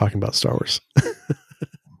event talking about Star Wars.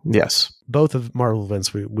 Yes. Both of Marvel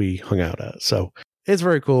events we hung out at. So it's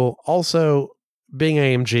very cool. Also, being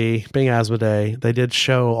AMG, being Asmodee, they did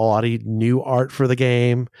show a lot of new art for the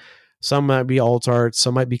game. Some might be alt art,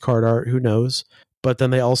 some might be card art, who knows? But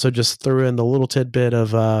then they also just threw in the little tidbit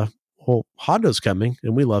of, well, Hondo's coming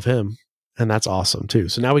and we love him. And that's awesome too.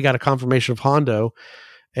 So now we got a confirmation of Hondo.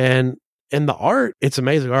 And in the art, it's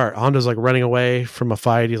amazing art. Hondo's like running away from a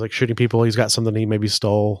fight. He's like shooting people. He's got something he maybe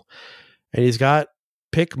stole. And he's got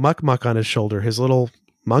Pick Muck Muck on his shoulder, his little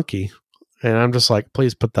monkey. And I'm just like,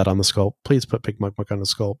 please put that on the sculpt. Please put Pick Muck Muck on the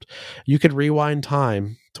sculpt. You could rewind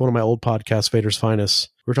time to one of my old podcasts, Vader's Finest.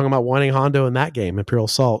 We were talking about wanting Hondo in that game, Imperial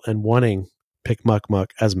Assault, and wanting Pick Muck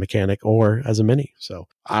Muck as a mechanic or as a mini. So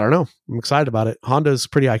I don't know. I'm excited about it. Hondo's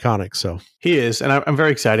pretty iconic. So he is. And I'm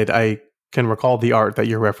very excited. I can recall the art that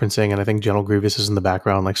you're referencing. And I think General Grievous is in the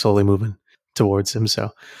background, like slowly moving towards him.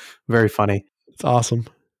 So very funny. It's awesome.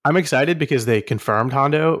 I'm excited because they confirmed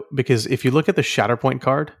Hondo. Because if you look at the Shatterpoint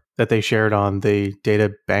card that they shared on the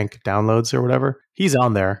data bank downloads or whatever, he's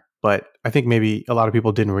on there. But I think maybe a lot of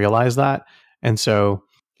people didn't realize that. And so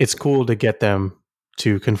it's cool to get them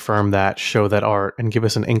to confirm that, show that art, and give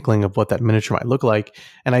us an inkling of what that miniature might look like.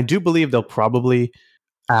 And I do believe they'll probably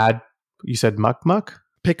add, you said Muck Muck?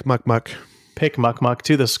 Pick Muck Muck. Pick Muck Muck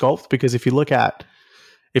to the sculpt, because if you look at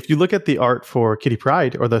the art for Kitty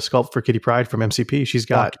Pryde, or the sculpt for Kitty Pryde from MCP, she's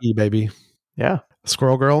got E baby. Yeah.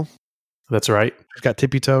 Squirrel Girl. That's right. She's got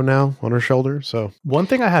Tippy Toe now on her shoulder. So one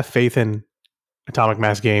thing I have faith in Atomic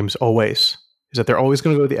Mass Games always is that they're always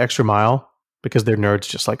going to go the extra mile because they're nerds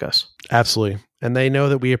just like us. Absolutely. And they know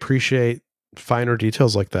that we appreciate finer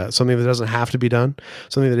details like that. Something that doesn't have to be done.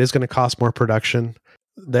 Something that is going to cost more production.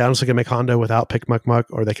 They honestly can make Hondo without Pick Muck Muck,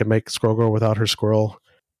 or they can make Squirrel Girl without her squirrel.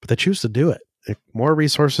 But they choose to do it. More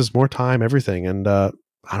resources, more time, everything. And I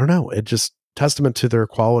don't know. It just testament to their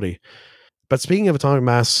quality. But speaking of Atomic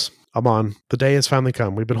Mass, Amon, the day has finally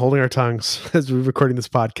come. We've been holding our tongues as we're recording this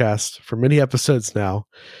podcast for many episodes now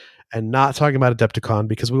and not talking about Adepticon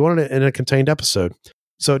because we wanted it in a contained episode.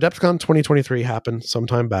 So Adepticon 2023 happened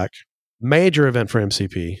sometime back. Major event for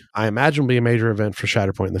MCP. I imagine will be a major event for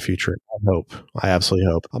Shatterpoint in the future. I hope. I absolutely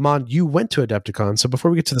hope. Amon, you went to Adepticon. So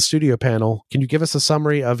before we get to the studio panel, can you give us a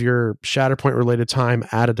summary of your Shatterpoint related time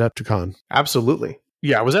at Adepticon? Absolutely.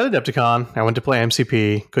 Yeah, I was at Adepticon. I went to play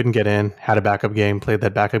MCP, couldn't get in, had a backup game, played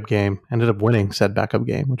that backup game, ended up winning said backup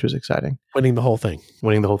game, which was exciting. Winning the whole thing.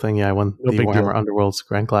 Yeah. I won the Warhammer Underworld's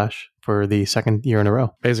Grand Clash for the second year in a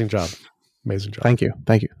row. Amazing job. Amazing job. Thank you.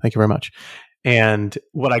 Thank you. Thank you very much. And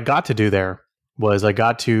what I got to do there was I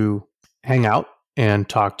got to hang out and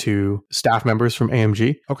talk to staff members from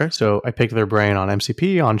AMG. Okay. So I picked their brain on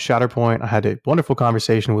MCP, on Shatterpoint. I had a wonderful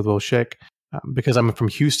conversation with Will Schick. Because I'm from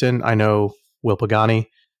Houston, I know Will Pagani.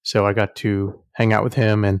 So I got to hang out with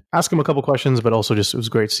him and ask him a couple questions, but also just it was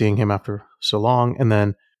great seeing him after so long. And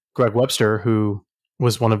then Greg Webster, who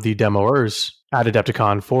was one of the demoers at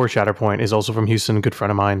Adepticon for Shatterpoint, is also from Houston, a good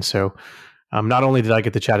friend of mine. So not only did I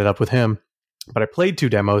get to chat it up with him, but I played 2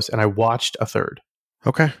 demos and I watched a third.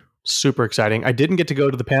 Okay. Super exciting. I didn't get to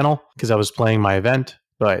go to the panel because I was playing my event,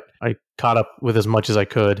 but I caught up with as much as I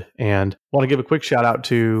could, and want to give a quick shout out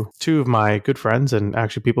to 2 of my good friends and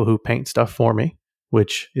actually people who paint stuff for me,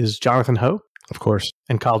 which is Jonathan Ho, of course,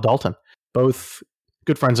 and Kyle Dalton. Both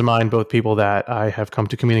good friends of mine, both people that I have come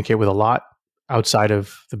to communicate with a lot outside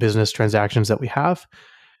of the business transactions that we have.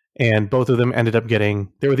 And both of them ended up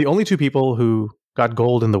they were the only 2 people who got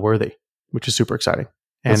gold in the Worthy, which is super exciting.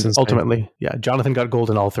 And ultimately, yeah, Jonathan got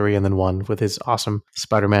gold in all 3 and then won with his awesome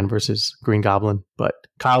Spider-Man versus Green Goblin. But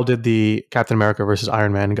Kyle did the Captain America versus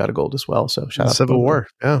Iron Man and got a gold as well. So shout out to Civil War.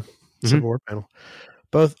 Yeah. Mm-hmm. Civil War panel.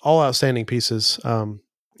 Both all outstanding pieces.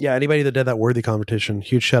 Yeah, anybody that did that Worthy competition,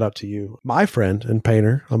 huge shout out to you. My friend and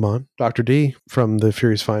painter, Amon, Dr. D from the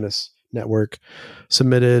Furious Finest Network,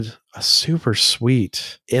 submitted a super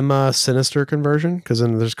sweet Emma Sinister conversion, because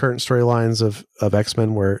then there's current storylines of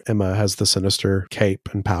X-Men where Emma has the Sinister cape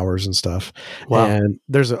and powers and stuff. Wow. And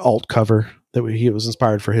there's an alt cover that he was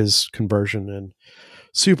inspired for his conversion, and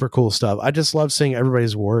super cool stuff. I just love seeing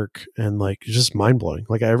everybody's work, and like just mind blowing.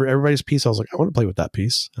 Like everybody's piece, I was like, I want to play with that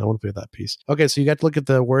piece. I want to play with that piece. Okay, so you got to look at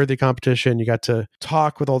the Worthy competition. You got to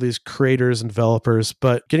talk with all these creators and developers.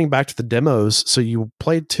 But getting back to the demos, so you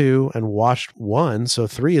played 2 and watched 1, so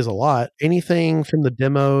 3 is a lot. Anything from the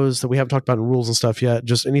demos that we haven't talked about in rules and stuff yet?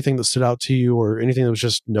 Just anything that stood out to you, or anything that was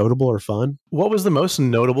just notable or fun? What was the most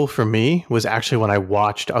notable for me was actually when I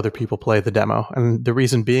watched other people play the demo, and the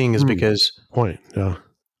reason being is because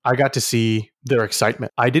I got to see their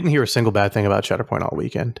excitement. I didn't hear a single bad thing about Shatterpoint all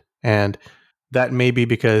weekend. And that may be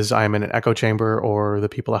because I'm in an echo chamber, or the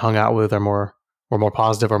people I hung out with are more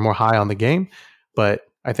positive or more high on the game. But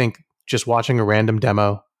I think just watching a random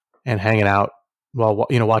demo and hanging out while,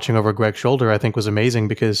 watching over Greg's shoulder, I think was amazing,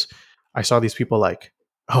 because I saw these people like,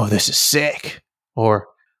 oh, this is sick. Or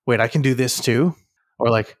wait, I can do this too? Or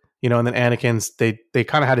like, and then Anakin's, they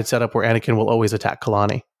kind of had it set up where Anakin will always attack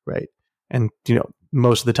Kalani, right? And,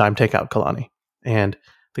 most of the time take out Kalani. And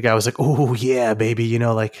the guy was like, oh, yeah, baby,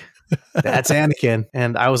 like, that's Anakin.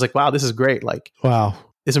 And I was like, wow, this is great. Like, Wow.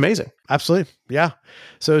 It's amazing. Absolutely. Yeah.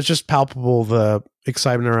 So it's just palpable, the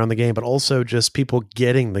excitement around the game, but also just people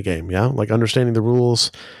getting the game. Yeah. Like understanding the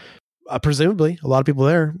rules. Presumably, a lot of people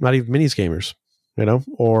there, not even minis gamers,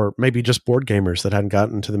 or maybe just board gamers that hadn't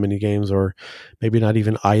gotten to the mini games, or maybe not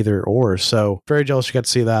even either or. So very jealous you got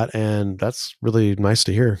to see that. And that's really nice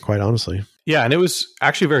to hear, quite honestly. Yeah. And it was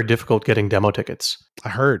actually very difficult getting demo tickets. I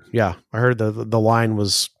heard. Yeah. I heard the line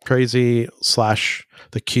was crazy /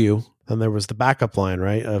 the queue. And there was the backup line,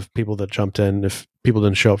 right, of people that jumped in if people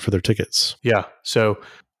didn't show up for their tickets. Yeah. So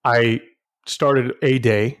I started a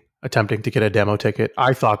day attempting to get a demo ticket.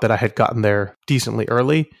 I thought that I had gotten there decently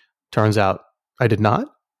early. Turns out I did not.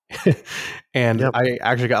 And yep. I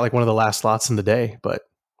actually got like one of the last slots in the day, but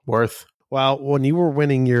worth. Well, when you were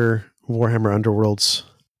winning your Warhammer Underworlds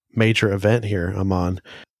major event here, Amon,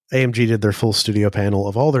 AMG did their full studio panel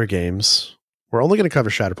of all their games. We're only going to cover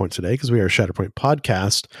Shatterpoint today because we are a Shatterpoint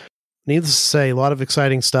podcast. Needless to say, a lot of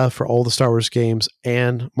exciting stuff for all the Star Wars games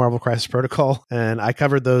and Marvel Crisis Protocol. And I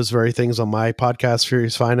covered those very things on my podcast,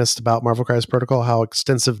 Fury's Finest, about Marvel Crisis Protocol, how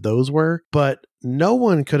extensive those were. But no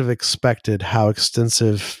one could have expected how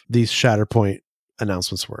extensive these Shatterpoint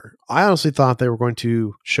announcements were. I honestly thought they were going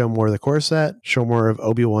to show more of the core set, show more of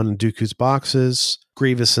Obi-Wan and Dooku's boxes,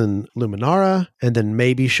 Grievous and Luminara, and then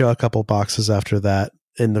maybe show a couple boxes after that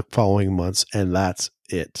in the following months. And that's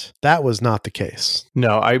it. That was not the case.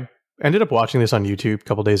 No, I ended up watching this on YouTube a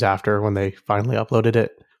couple days after when they finally uploaded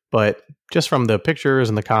it. But just from the pictures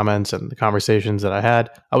and the comments and the conversations that I had,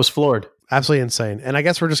 I was floored. Absolutely insane. And I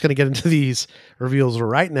guess we're just going to get into these reveals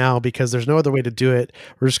right now because there's no other way to do it.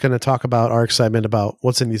 We're just going to talk about our excitement about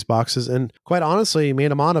what's in these boxes. And quite honestly, me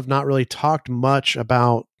and Amon have not really talked much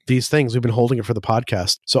about these things. We've been holding it for the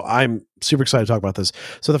podcast. So I'm super excited to talk about this.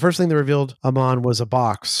 So the first thing they revealed, Amon, was a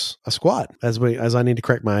squad, as I need to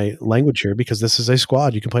correct my language here, because this is a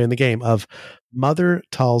squad you can play in the game of Mother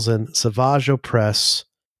Talzin, Savage Opress,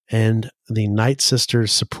 and the Night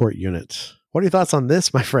Sisters support unit. What are your thoughts on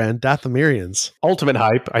this, my friend? Dathomirians. Ultimate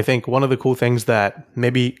hype. I think one of the cool things that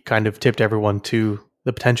maybe kind of tipped everyone to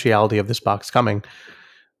the potentiality of this box coming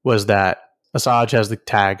was that Asajj has the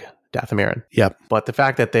tag Dathomirian. Yep. But the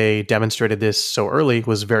fact that they demonstrated this so early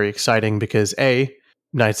was very exciting because A,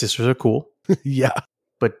 Night Sisters are cool. Yeah.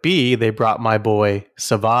 But B, they brought my boy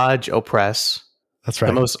Savage Opress. That's right.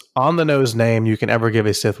 The most on-the-nose name you can ever give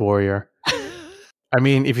a Sith warrior. I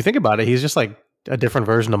mean, if you think about it, he's just like a different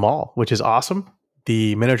version of Maul, which is awesome.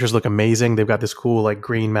 The miniatures look amazing. They've got this cool like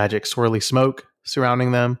green magic swirly smoke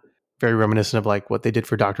surrounding them. Very reminiscent of like what they did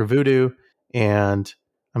for Dr. Voodoo. And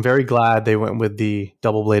I'm very glad they went with the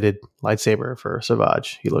double-bladed lightsaber for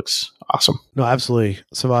Savage. He looks awesome. No, absolutely.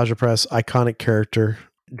 Savage Opress, iconic character.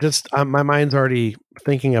 Just my mind's already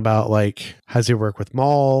thinking about like, has he worked with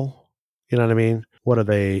Maul? You know what I mean? What are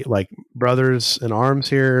they like, brothers in arms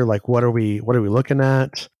here? Like, what are we looking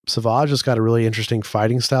at? Savage has got a really interesting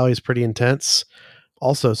fighting style. He's pretty intense.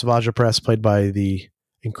 Also, Savage Opress, played by the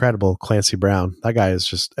incredible Clancy Brown. That guy is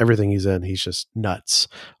just, everything he's in, he's just nuts.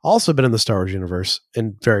 Also been in the Star Wars universe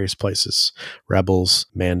in various places. Rebels,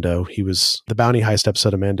 Mando. He was the bounty heist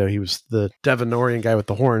episode of Mando. He was the Devanorian guy with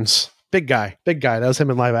the horns. Big guy. That was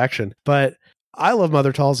him in live action. But I love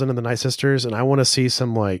Mother Talzin and the Night Sisters, and I want to see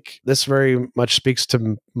some like, this very much speaks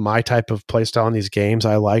to my type of playstyle in these games.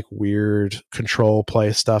 I like weird control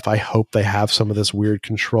play stuff. I hope they have some of this weird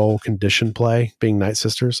control condition play, being Night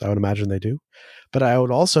Sisters. I would imagine they do. But I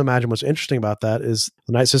would also imagine what's interesting about that is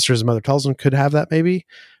the Night Sisters and Mother Talzin could have that maybe,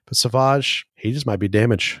 but Savage, he just might be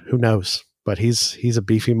damage. Who knows? But he's a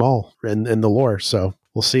beefy Maul in the lore, so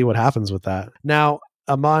we'll see what happens with that. Now,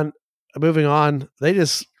 Amon, moving on, they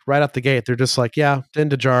just, right out the gate, they're just like, yeah, Din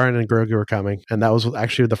Djarin and Grogu are coming. And that was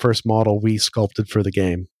actually the first model we sculpted for the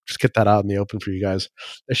game. Just get that out in the open for you guys.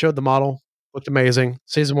 They showed the model. Looked amazing.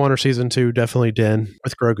 Season 1 or Season 2, definitely Din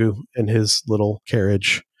with Grogu in his little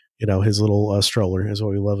carriage. His little stroller is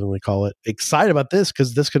what we lovingly call it. Excited about this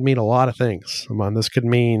because this could mean a lot of things. This could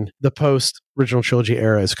mean the post-original trilogy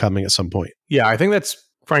era is coming at some point. Yeah, I think that's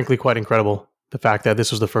frankly quite incredible. The fact that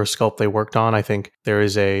this was the first sculpt they worked on. I think there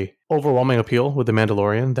is a overwhelming appeal with The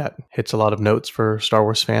Mandalorian that hits a lot of notes for Star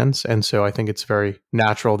Wars fans. And so I think it's very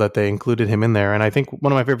natural that they included him in there. And I think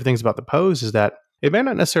one of my favorite things about the pose is that it may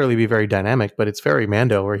not necessarily be very dynamic, but it's very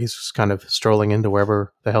Mando, where he's just kind of strolling into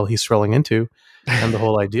wherever the hell he's strolling into. And the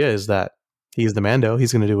whole idea is that he's the Mando.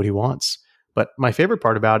 He's going to do what he wants. But my favorite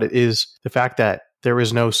part about it is the fact that there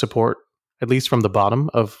is no support at least from the bottom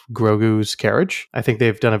of Grogu's carriage. I think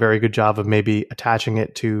they've done a very good job of maybe attaching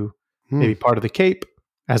it to maybe part of the cape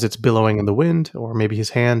as it's billowing in the wind, or maybe his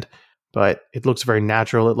hand. But it looks very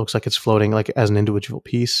natural. It looks like it's floating like as an individual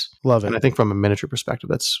piece. Love it. And I think from a miniature perspective,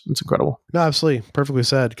 it's incredible. No, absolutely. Perfectly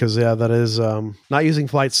said. Because, yeah, that is not using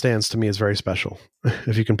flight stands to me is very special.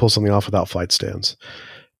 If you can pull something off without flight stands.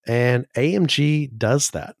 And AMG does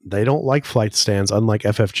that. They don't like flight stands, unlike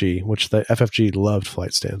FFG, which the FFG loved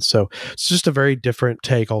flight stands. So it's just a very different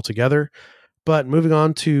take altogether. But moving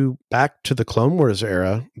on to back to the Clone Wars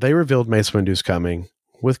era, they revealed Mace Windu's coming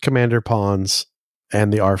with Commander Pons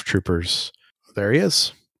and the ARF troopers. There he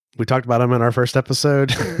is. We talked about him in our first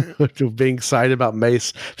episode, being excited about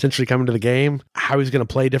Mace potentially coming to the game, how he's going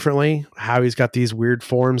to play differently, how he's got these weird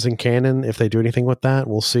forms in canon. If they do anything with that,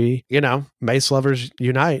 we'll see. You know, Mace lovers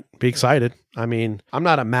unite. Be excited. I mean, I'm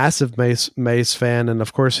not a massive Mace fan, and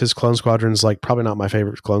of course his clone squadron is like probably not my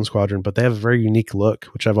favorite clone squadron, but they have a very unique look,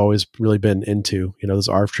 which I've always really been into. You know, those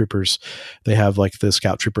ARF troopers, they have like the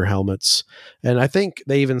scout trooper helmets. And I think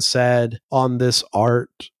they even said on this art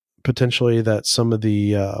potentially that some of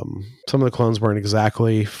the clones weren't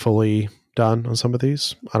exactly fully done on some of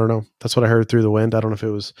these. I don't know. That's what I heard through the wind. I don't know if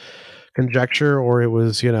it was conjecture or it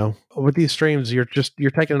was, you know, with these streams, you're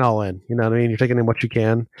taking it all in, you know what I mean? You're taking in what you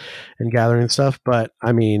can and gathering stuff. But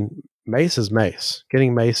I mean, Mace is Mace.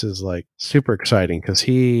 Getting Mace is like super exciting because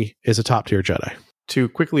he is a top tier Jedi. To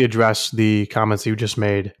quickly address the comments you just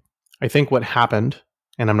made, I think what happened,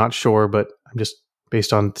 and I'm not sure, but I'm just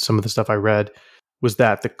based on some of the stuff I read, was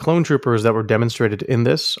that the clone troopers that were demonstrated in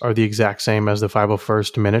this are the exact same as the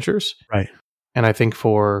 501st miniatures. Right. And I think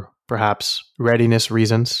for perhaps readiness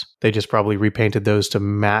reasons, they just probably repainted those to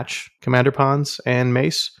match Commander Pons and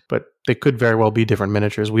Mace, but they could very well be different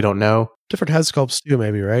miniatures. We don't know. Different head sculpts too,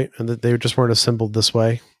 maybe, right? And that they just weren't assembled this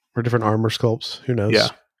way, or different armor sculpts. Who knows? Yeah.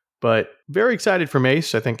 But very excited for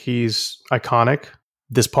Mace. I think he's iconic.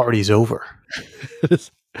 This party's over.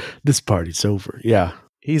 This party's over. Yeah.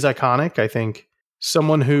 He's iconic. I think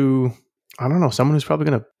someone who, I don't know, someone who's probably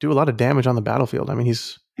going to do a lot of damage on the battlefield. I mean,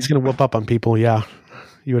 he's going to whoop up on people. Yeah.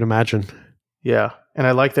 You would imagine. Yeah. And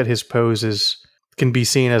I like that his pose can be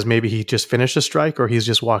seen as maybe he just finished a strike or he's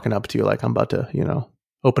just walking up to you like, I'm about to, you know,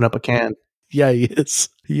 open up a can. Yeah, he is.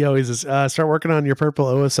 He always is. Start working on your purple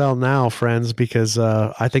OSL now, friends, because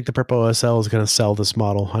I think the purple OSL is going to sell this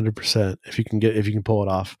model 100% if you can pull it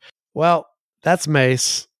off. Well, that's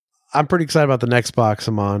Mace. I'm pretty excited about the next box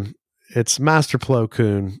I'm on. It's Master Plo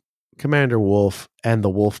Koon, Commander Wolf, and the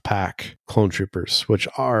Wolf Pack clone troopers, which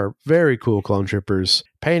are very cool clone troopers.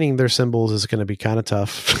 Painting their symbols is going to be kind of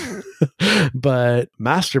tough. But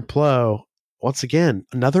Master Plo, once again,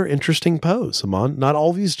 another interesting pose, Amon. Not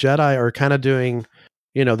all these Jedi are kind of doing,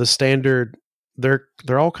 you know, the standard. They're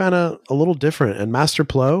all kind of a little different. And Master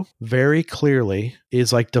Plo very clearly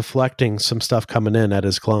is like deflecting some stuff coming in at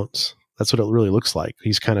his clones. That's what it really looks like.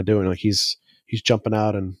 He's kind of doing like he's jumping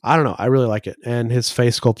out, and I don't know. I really like it. And his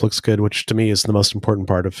face sculpt looks good, which to me is the most important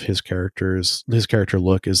part of his character. His character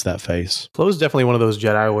look is that face. Flo's definitely one of those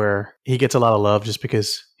Jedi where he gets a lot of love just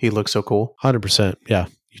because he looks so cool. 100%. Yeah.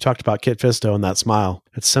 You talked about Kit Fisto and that smile.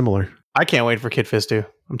 It's similar. I can't wait for Kit Fisto.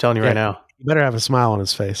 I'm telling you right now. He better have a smile on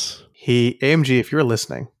his face. AMG, if you're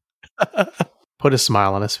listening, put a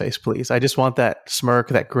smile on his face, please. I just want that smirk,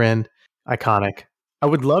 that grin. Iconic. I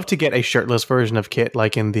would love to get a shirtless version of Kit,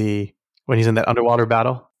 like when he's in that underwater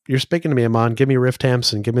battle. You're speaking to me, Amon. Give me Riff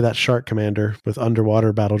Tamson. Give me that shark commander with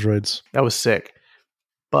underwater battle droids. That was sick.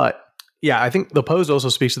 But yeah, I think the pose also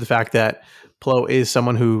speaks to the fact that Plo is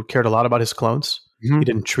someone who cared a lot about his clones. Mm-hmm. He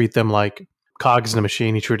didn't treat them like cogs in a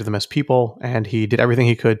machine. He treated them as people, and he did everything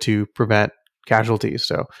he could to prevent casualties.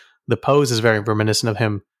 So the pose is very reminiscent of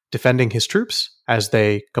him defending his troops as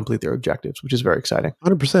they complete their objectives, which is very exciting.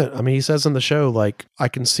 100%. I mean, he says in the show, like, I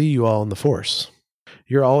can see you all in the Force.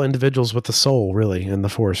 You're all individuals with the soul, really, in the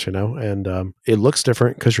Force, you know, and it looks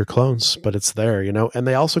different because you're clones, but it's there, you know. And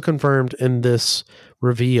they also confirmed in this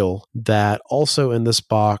reveal that also in this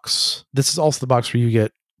box, this is also the box where you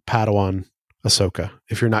get Padawan Ahsoka,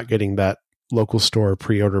 if you're not getting that local store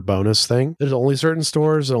pre-order bonus thing. There's only certain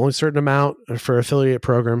stores, only a certain amount for affiliate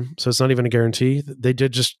program, so it's not even a guarantee. They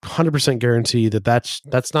did just 100% guarantee that's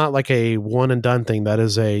not like a one and done thing. That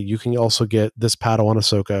is you can also get this Padawan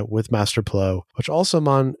Ahsoka with Master Plo, which also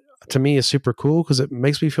to me is super cool because it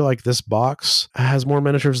makes me feel like this box has more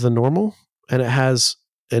miniatures than normal, and it has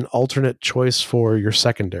an alternate choice for your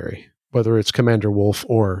secondary, whether it's Commander Wolf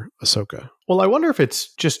or Ahsoka. Well, I wonder if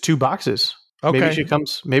it's just two boxes. Okay.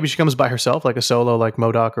 Maybe she comes by herself, like a solo, like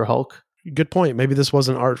MODOK or Hulk. Good point. Maybe this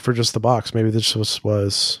wasn't art for just the box. Maybe this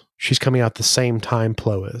was she's coming out the same time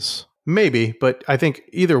Plo is. Maybe, but I think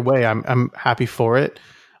either way, I'm happy for it.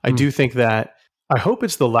 I do think that I hope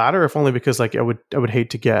it's the latter, if only because like I would hate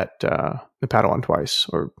to get the Padawan twice,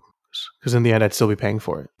 or because in the end I'd still be paying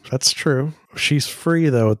for it. That's true. She's free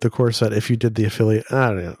though at the core set if you did the affiliate. I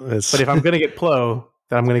don't know. But if I'm going to get Plo,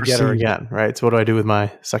 then I'm going to get her again, right? So what do I do with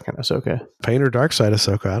my second Ahsoka? Paint her dark side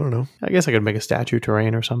Ahsoka. I don't know. I guess I could make a statue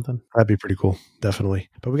terrain or something. That'd be pretty cool. Definitely.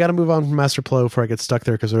 But we got to move on from Master Plo before I get stuck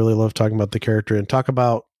there, because I really love talking about the character and talk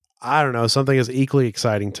about, I don't know, something is equally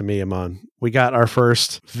exciting to me, Amon. We got our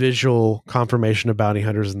first visual confirmation of bounty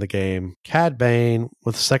hunters in the game. Cad Bane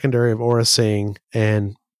with secondary of Aura Singh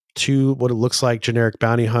and two what it looks like generic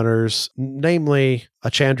bounty hunters, namely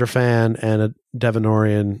a Chandra fan and a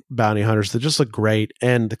Devanorian bounty hunters that just look great.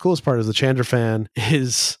 And the coolest part is the Chandra fan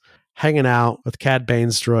is hanging out with Cad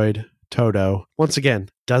Bane's droid Toto. Once again,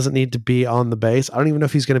 doesn't need to be on the base. I don't even know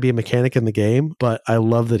if he's going to be a mechanic in the game, but I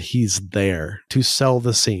love that he's there to sell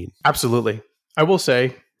the scene. Absolutely. I will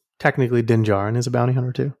say, technically, Din Djarin is a bounty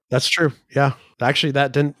hunter too. That's true. Yeah. Actually,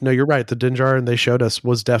 no, you're right. The Din Djarin they showed us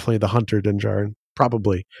was definitely the hunter Din Djarin.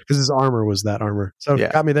 Probably. Because his armor was that armor. So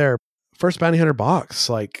it got me there. First bounty hunter box.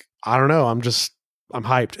 Like, I don't know. I'm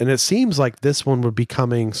hyped. And it seems like this one would be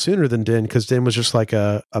coming sooner than Din, because Din was just like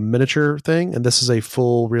a miniature thing. And this is a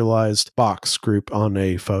full realized box group on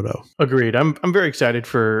a photo. Agreed. I'm very excited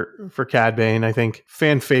for Cad Bane. I think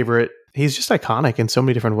fan favorite. He's just iconic in so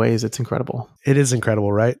many different ways. It's incredible. It is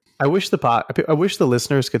incredible, right? I wish the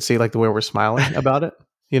listeners could see like the way we're smiling about it,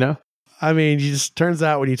 you know? I mean, it just turns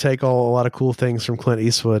out when you take a lot of cool things from Clint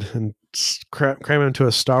Eastwood and cram him into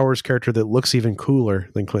a Star Wars character that looks even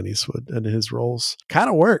cooler than Clint Eastwood and his roles,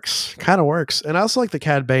 kind of works. And I also like that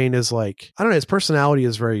Cad Bane is like, I don't know, his personality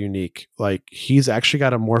is very unique. Like, he's actually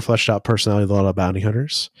got a more fleshed out personality than a lot of bounty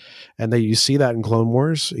hunters. And you see that in Clone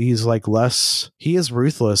Wars. He's like he is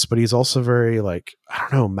ruthless, but he's also very like, I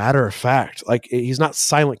don't know, matter of fact. Like, he's not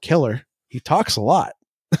silent killer. He talks a lot.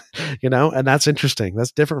 You know, and that's interesting.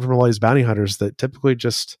 That's different from all these bounty hunters that typically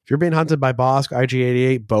just, if you're being hunted by Bosk,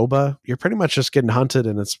 IG-88, Boba, you're pretty much just getting hunted,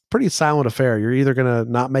 and it's a pretty silent affair. You're either going to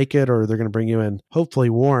not make it or they're going to bring you in, hopefully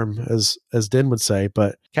warm, as Din would say.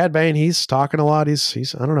 But Cad Bane, he's talking a lot.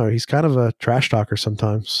 He's I don't know, he's kind of a trash talker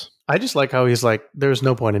sometimes. I just like how he's like, there's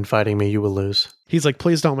no point in fighting me. You will lose. He's like,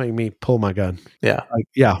 please don't make me pull my gun. Yeah. Like,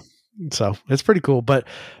 yeah. So it's pretty cool. But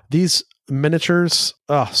these miniatures,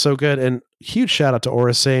 so good. And huge shout out to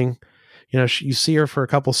Aura Singh. You know, you see her for a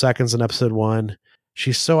couple seconds in episode 1.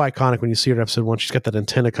 She's so iconic when you see her in episode 1. She's got that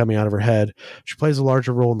antenna coming out of her head. She plays a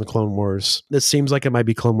larger role in the Clone Wars. It seems like it might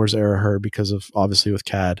be Clone Wars era her because of, obviously, with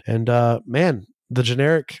Cad. And man, the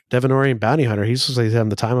generic Devanorian bounty hunter, he's just like he's having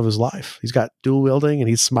the time of his life. He's got dual wielding and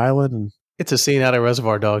he's smiling. And it's a scene out of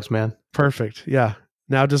Reservoir Dogs, man. Perfect. Yeah.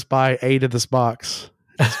 Now just buy 8 of this box.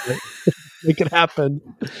 Make it happen.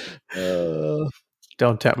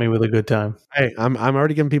 Don't tempt me with a good time. Hey, I'm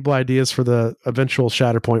already giving people ideas for the eventual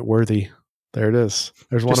Shatterpoint worthy. There it is.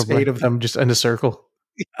 There's just one of 8 of them just in a circle.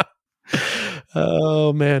 Yeah.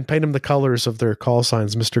 Oh man, paint them the colors of their call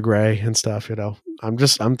signs, Mr. Gray and stuff. You know, I'm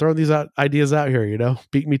throwing these ideas out here. You know,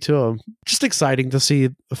 beat me to them. Just exciting to see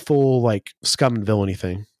a full like scum and villainy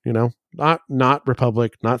thing. You know, not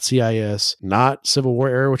Republic, not CIS, not Civil War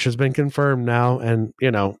era, which has been confirmed now. And, you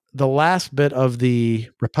know, the last bit of the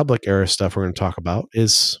Republic era stuff we're going to talk about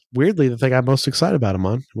is weirdly the thing I'm most excited about,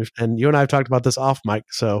 Amon. And you and I have talked about this off mic.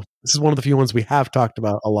 So this is one of the few ones we have talked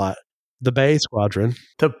about a lot. The Bay Squadron.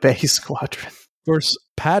 The Bay Squadron. Of course,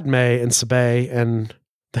 Padme and Sabé and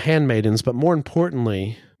the Handmaidens, but more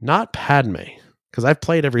importantly, not Padme. Because I've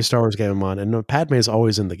played every Star Wars game I'm on, and Padme is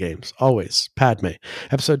always in the games. Always. Padme.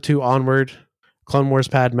 Episode 2 onward, Clone Wars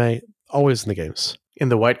Padme, always in the games. In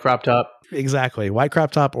the white crop top? Exactly. White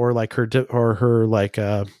crop top, or like her like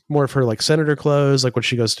more of her like senator clothes, like when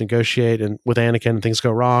she goes to negotiate and with Anakin and things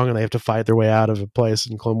go wrong and they have to fight their way out of a place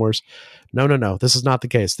in Clone Wars. No. This is not the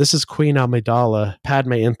case. This is Queen Amidala,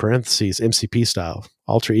 Padme in parentheses, MCP style.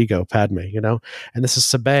 Alter ego Padme, you know? And this is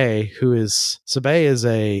Sabé, Sabé is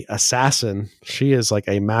a assassin. She is like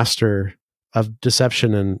a master of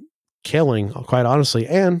deception and killing, quite honestly.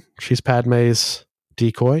 And she's Padme's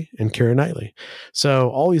decoy and Keira Knightley. So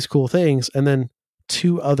all these cool things. And then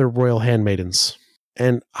 2 other royal handmaidens.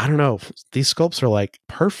 And I don't know, these sculpts are like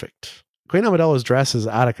perfect. Queen Amidala's dress is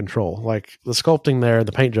out of control. Like the sculpting there,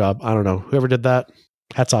 the paint job, I don't know. Whoever did that,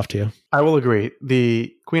 hats off to you. I will agree.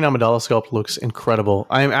 The Queen Amidala sculpt looks incredible.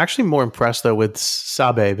 I am actually more impressed though with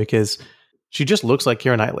Sabé because she just looks like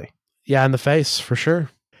Keira Knightley. Yeah, in the face for sure.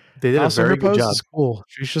 They did also, a very good job. Cool.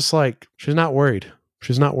 She's just like, she's not worried.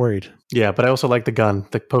 She's not worried. Yeah, but I also like the gun,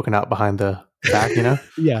 poking out behind the back, you know?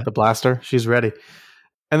 Yeah. The blaster. She's ready.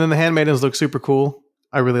 And then the handmaidens look super cool.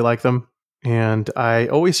 I really like them. And I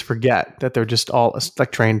always forget that they're just all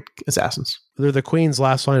like trained assassins. They're the Queen's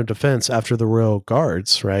last line of defense after the Royal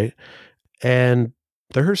Guards, right? And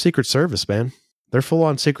they're her Secret Service, man. They're full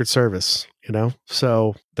on Secret Service, you know?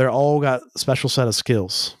 So they're all got a special set of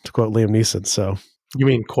skills, to quote Liam Neeson. So you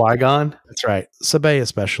mean Qui-Gon? That's right. Sabe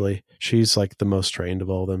especially. She's like the most trained of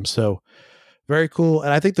all of them. So very cool.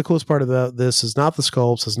 And I think the coolest part about this is not the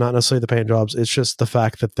sculpts, it's not necessarily the paint jobs. It's just the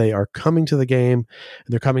fact that they are coming to the game and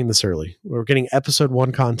they're coming this early. We're getting episode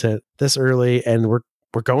 1 content this early, and we're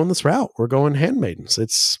going this route. We're going Handmaidens.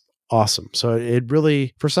 It's awesome. So it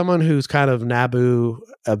really, for someone who's kind of Naboo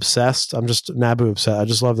obsessed, I'm just Naboo obsessed. I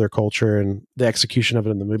just love their culture and the execution of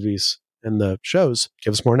it in the movies and the shows.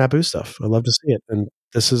 Give us more Naboo stuff. I love to see it. And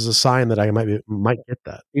this is a sign that I might get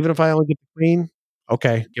that. Even if I only get the Queen,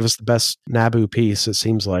 okay, give us the best Naboo piece, it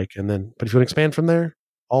seems like. And then, but if you want to expand from there,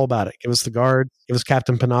 all about it. Give us the guard, give us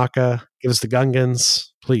Captain Panaka, give us the Gungans,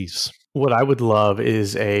 please. What I would love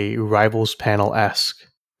is a Rivals panel-esque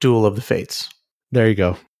Duel of the Fates. There you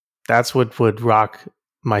go. That's what would rock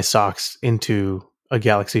my socks into a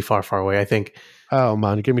galaxy far, far away, I think. Oh,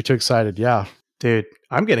 man, you get me too excited. Yeah. Dude,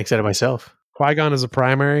 I'm getting excited myself. Qui-Gon is a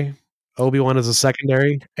primary. Obi-Wan is a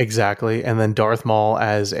secondary. Exactly. And then Darth Maul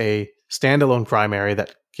as a standalone primary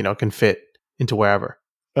that, you know, can fit into wherever.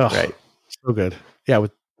 Oh, right. So good. Yeah,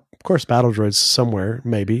 with, of course, battle droids somewhere,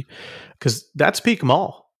 maybe. Because that's peak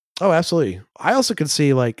Maul. Oh, absolutely. I also could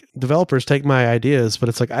see, like, developers take my ideas, but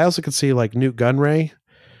it's like, I also could see, like, Newt Gunray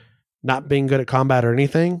not being good at combat or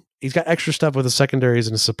anything. He's got extra stuff with his secondaries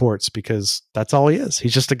and his supports because that's all he is.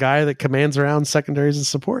 He's just a guy that commands around secondaries and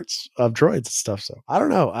supports of droids and stuff. So I don't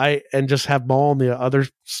know. And just have Maul on the other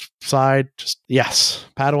side. Just yes.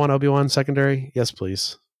 Padawan, Obi-Wan secondary. Yes,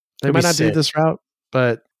 please. They might not do this route,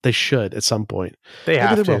 but they should at some point. They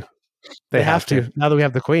have to. They have to. Now that we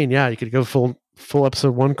have the Queen, yeah, you could go full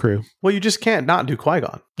episode 1 crew. Well, you just can't not do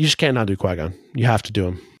Qui-Gon. You just can't not do Qui-Gon. You have to do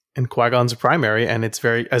him. And Qui-Gon's a primary, and it's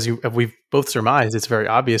very, as we've both surmised, it's very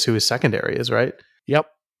obvious who his secondary is, right? Yep.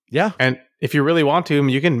 Yeah. And if you really want to,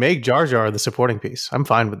 you can make Jar Jar the supporting piece. I'm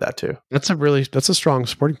fine with that too. That's a strong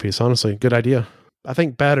supporting piece, honestly. Good idea. I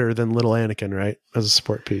think better than little Anakin, right? As a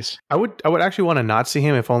support piece. I would actually want to not see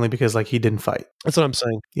him, if only because like he didn't fight. That's what I'm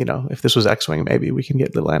saying. You know, if this was X-Wing, maybe we can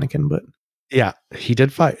get little Anakin, but yeah, he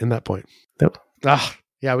did fight in that point. Yep.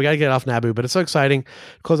 Yeah, we got to get off Naboo, but it's so exciting.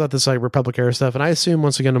 Close out this like Republic era stuff. And I assume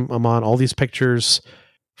once again, I'm on all these pictures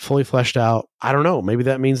fully fleshed out. I don't know. Maybe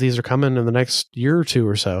that means these are coming in the next year or two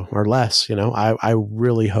or so or less. You know, I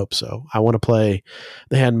really hope so. I want to play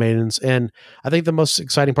the Handmaidens. And I think the most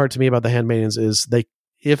exciting part to me about the Handmaidens is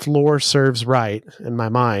if lore serves right in my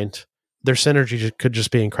mind, their synergy could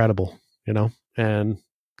just be incredible, you know, and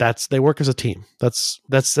they work as a team. That's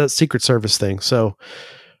that Secret Service thing. So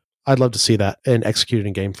I'd love to see that and executed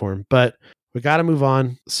in game form, but we got to move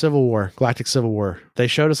on. Civil War, Galactic Civil War. They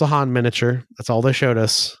showed us a Han miniature. That's all they showed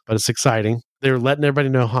us, but it's exciting. They're letting everybody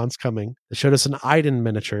know Han's coming. They showed us an Iden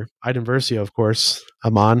miniature. Iden Versio, of course.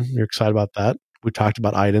 Amon, you're excited about that. We talked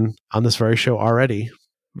about Iden on this very show already.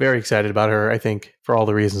 Very excited about her, I think, for all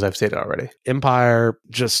the reasons I've stated already. Empire,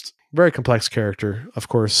 just very complex character. Of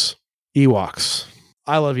course, Ewoks.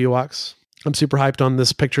 I love Ewoks. I'm super hyped on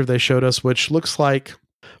this picture they showed us, which looks like,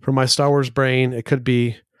 from my Star Wars brain, it could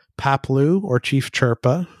be Paplu or Chief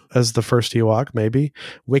Chirpa as the first Ewok, maybe.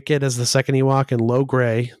 Wicket as the second Ewok, and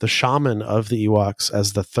Logray, the shaman of the Ewoks,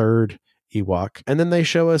 as the third Ewok. And then they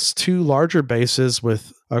show us 2 larger bases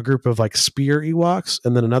with a group of like spear Ewoks,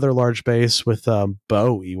 and then another large base with bow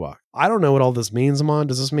Ewok. I don't know what all this means, Amon.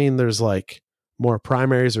 Does this mean there's like more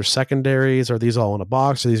primaries or secondaries? Are these all in a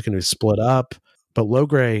box? Are these going to be split up? But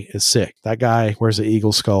Logray is sick. That guy wears an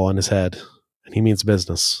eagle skull on his head, and he means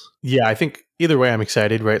business. Yeah, I think either way I'm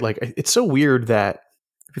excited, right? Like, it's so weird that,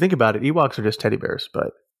 if you think about it, Ewoks are just teddy bears,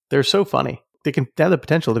 but they're so funny. They have the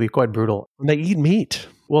potential to be quite brutal. And they eat meat.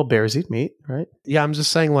 Well, bears eat meat, right? Yeah, I'm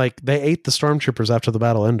just saying, like, they ate the stormtroopers after the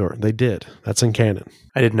Battle of Endor. They did. That's in canon.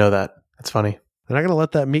 I didn't know that. That's funny. They're not going to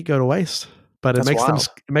let that meat go to waste. But it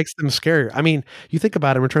makes them scarier. I mean, you think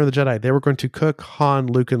about it, Return of the Jedi, they were going to cook Han,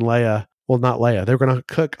 Luke, and Leia. Well, not Leia. They were going to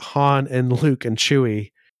cook Han and Luke and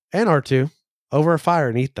Chewie and R2 over a fire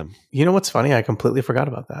and eat them. You know what's funny? I completely forgot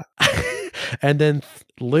about that. And then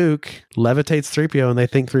Luke levitates 3PO, and they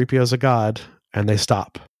think 3PO is a god, and they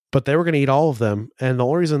stop. But they were going to eat all of them, and the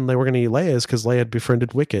only reason they were going to eat Leia is because Leia had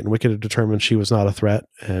befriended Wicket, and Wicket had determined she was not a threat,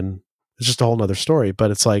 and it's just a whole nother story.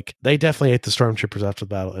 But it's like, they definitely ate the stormtroopers after the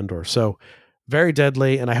Battle of Endor. So, very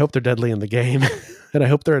deadly, and I hope they're deadly in the game, and I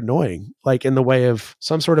hope they're annoying, like in the way of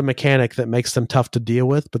some sort of mechanic that makes them tough to deal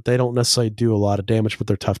with, but they don't necessarily do a lot of damage, but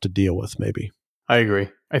they're tough to deal with, maybe. I agree.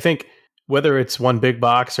 I think Whether it's one big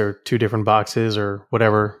box or two different boxes or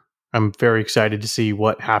whatever, I'm very excited to see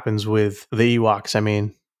what happens with the Ewoks. I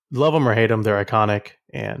mean, love them or hate them, they're iconic,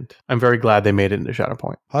 and I'm very glad they made it into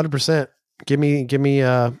Shatterpoint. 100%. Give me,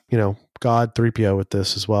 God 3PO with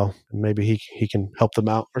this as well, and maybe he can help them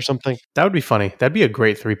out or something. That would be funny. That'd be a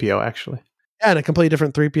great 3PO, actually. Yeah, and a completely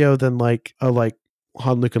different 3PO than like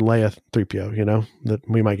Han, Luke, and Leia 3PO. That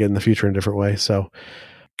we might get in the future in a different way. So,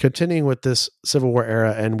 continuing with this Civil War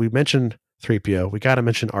era, and we mentioned 3PO, we got to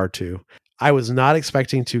mention R2. I was not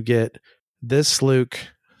expecting to get this Luke,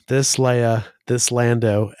 this Leia, this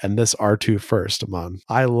Lando, and this R2 first, Amon.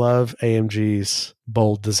 I love AMG's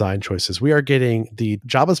bold design choices. We are getting the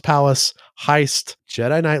Jabba's Palace heist,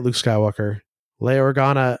 Jedi Knight Luke Skywalker, Leia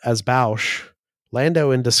Organa as Bausch, Lando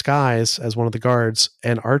in disguise as one of the guards,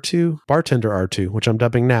 and R2, Bartender R2, which I'm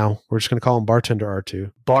dubbing now. We're just going to call him Bartender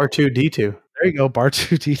R2. Bar 2 D2. There you go, Bar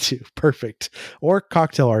 2 D2. Perfect. Or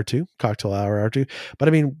Cocktail R2, Cocktail Hour R2. But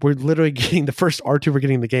I mean, we're literally getting the first R2 we're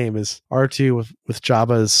getting in the game is R2 with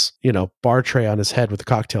Jabba's, bar tray on his head with the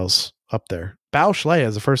cocktails up there. Bausch Leia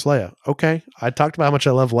is the first Leia. Okay. I talked about how much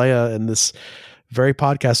I love Leia in this very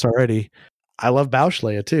podcast already. I love Bausch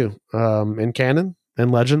Leia too. In canon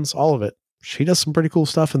and Legends, all of it. She does some pretty cool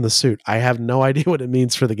stuff in the suit. I have no idea what it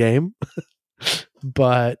means for the game,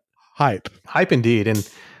 but hype. Hype indeed. And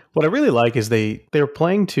what I really like is they're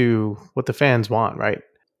playing to what the fans want, right?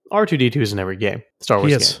 R2-D2 is in every game, Star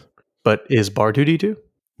Wars game. But is Bar 2-D2?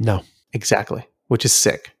 No. Exactly, which is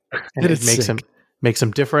sick. And it makes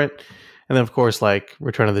him different. And then, of course, like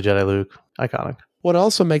Return of the Jedi Luke, iconic. What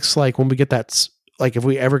also makes, like, when we get that, like, if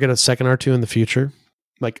we ever get a second R2 in the future,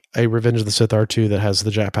 like a Revenge of the Sith R2 that has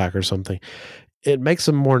the jetpack or something, it makes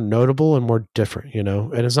them more notable and more different,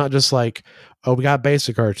 And it's not just like, oh, we got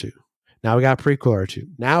basic R2. Now we got prequel R2.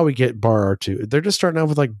 Now we get Bar R2. They're just starting out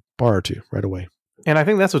with like Bar R2 right away. And I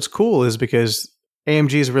think that's what's cool is because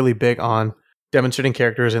AMG is really big on demonstrating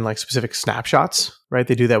characters in like specific snapshots, right?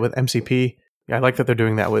 They do that with MCP. Yeah, I like that they're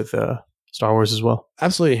doing that with Star Wars as well.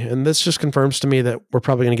 Absolutely. And this just confirms to me that we're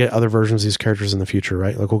probably going to get other versions of these characters in the future,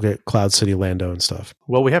 right? Like we'll get Cloud City Lando and stuff.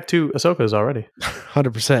 Well, we have 2 Ahsokas already.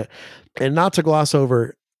 100%. And not to gloss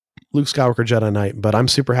over Luke Skywalker Jedi Knight, but I'm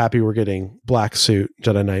super happy we're getting black suit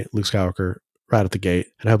Jedi Knight Luke Skywalker right at the gate.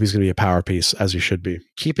 And I hope he's going to be a power piece, as he should be.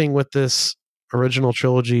 Keeping with this original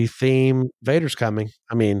trilogy theme, Vader's coming.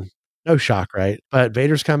 I mean, no shock, right? But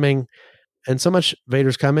Vader's coming, and so much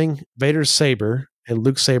Vader's coming, Vader's saber and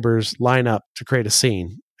Luke's sabers line up to create a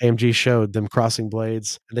scene. AMG showed them crossing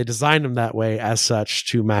blades, and they designed them that way as such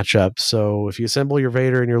to match up. So if you assemble your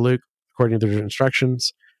Vader and your Luke according to their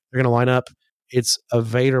instructions, they're going to line up. It's a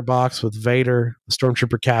Vader box with Vader, the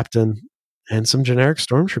Stormtrooper captain, and some generic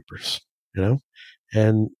Stormtroopers,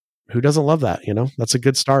 And who doesn't love that, That's a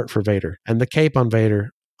good start for Vader. And the cape on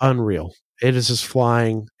Vader, unreal. It is just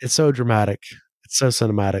flying. It's so dramatic. It's so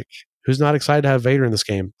cinematic. Who's not excited to have Vader in this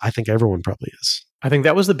game? I think everyone probably is. I think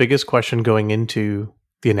that was the biggest question going into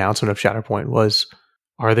the announcement of Shatterpoint was,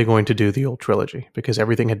 are they going to do the old trilogy? Because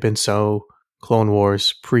everything had been so Clone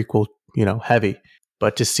Wars prequel, heavy.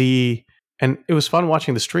 But to see... And it was fun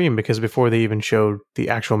watching the stream because before they even showed the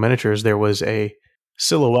actual miniatures, there was a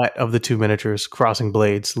silhouette of the 2 miniatures crossing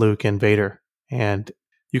blades, Luke and Vader. And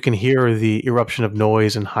you can hear the eruption of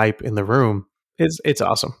noise and hype in the room. It's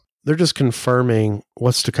awesome. They're just confirming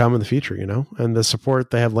what's to come in the future, and the support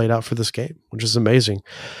they have laid out for this game, which is amazing.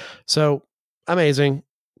 So amazing.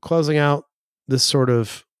 Closing out this sort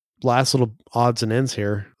of last little odds and ends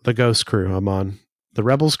here, the Ghost crew I'm on. The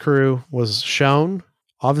Rebels crew was shown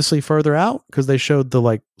obviously further out because they showed the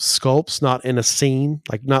like sculpts, not in a scene,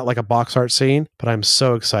 like not like a box art scene, but I'm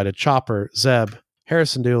so excited. Chopper, Zeb,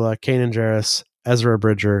 Harrison Dula, Kanan Jarrus, Ezra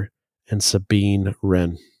Bridger, and Sabine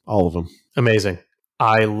Wren. All of them. Amazing.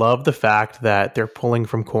 I love the fact that they're pulling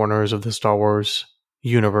from corners of the Star Wars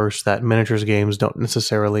universe that miniatures games don't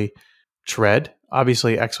necessarily tread.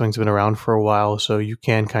 Obviously, X-Wing's been around for a while, so you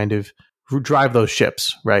can kind of drive those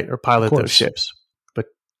ships, right? Or pilot those ships. But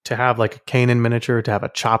to have like a Kanan miniature, to have a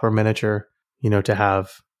Chopper miniature, to have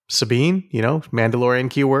Sabine, Mandalorian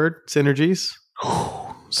keyword synergies.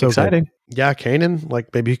 So exciting. Good. Yeah, Kanan, like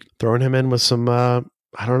maybe throwing him in with some, I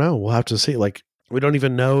don't know. We'll have to see. Like, we don't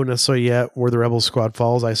even know necessarily yet where the Rebel Squad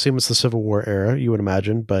falls. I assume it's the Civil War era, you would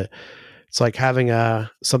imagine, but it's like having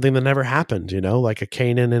something that never happened, like a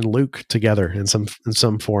Kanan and Luke together in some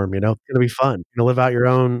form, It's going to be fun. You're going to live out your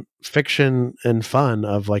own fiction and fun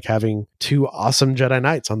of like having 2 awesome Jedi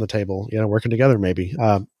Knights on the table, working together maybe.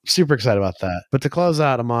 super excited about that. But to close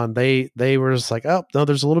out, Amon, they were just like, oh, no,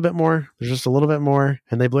 there's a little bit more. There's just a little bit more.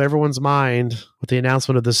 And they blew everyone's mind with the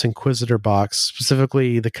announcement of this Inquisitor box,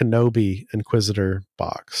 specifically the Kenobi Inquisitor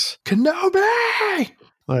box. Kenobi!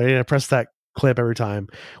 I press that clip every time.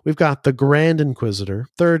 We've got the Grand Inquisitor,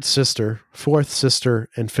 third sister, fourth sister,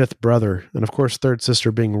 and fifth brother. And of course, third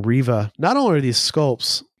sister being Reva. Not only are these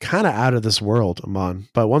sculpts kind of out of this world, Amon,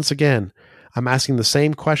 but once again, I'm asking the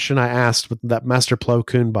same question I asked with that Master Plo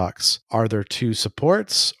Koon box. Are there two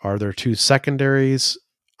supports? Are there two secondaries?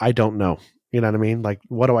 I don't know. You know what I mean? Like,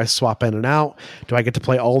 what do I swap in and out? Do I get to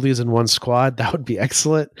play all these in one squad? That would be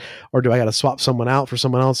excellent. Or do I got to swap someone out for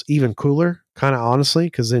someone else? Even cooler, kind of honestly,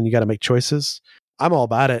 because then you got to make choices. I'm all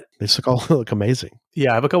about it. They all look amazing.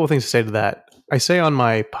 Yeah, I have a couple of things to say to that. I say on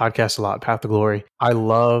my podcast a lot, Path to Glory, I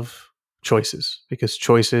love choices because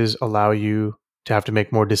choices allow you to have to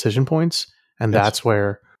make more decision points. And that's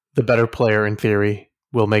where the better player, in theory,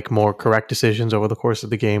 will make more correct decisions over the course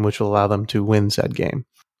of the game, which will allow them to win said game.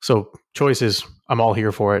 So choices, I'm all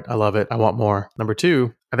here for it. I love it. I want more. Number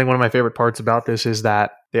two, I think one of my favorite parts about this is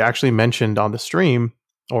that they actually mentioned on the stream,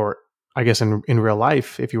 or I guess in real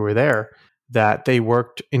life, if you were there, that they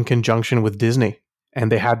worked in conjunction with Disney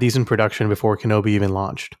and they had these in production before Kenobi even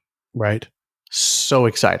launched. Right. So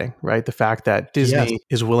exciting, right? The fact that Disney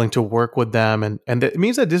is willing to work with them and it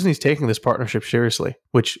means that Disney's taking this partnership seriously,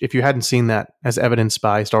 which if you hadn't seen that as evidenced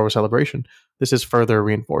by Star Wars Celebration, this is further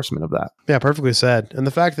reinforcement of that. Yeah, perfectly said. And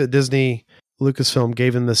the fact that Disney, Lucasfilm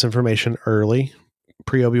gave them this information early,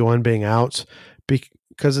 pre-Obi-Wan being out,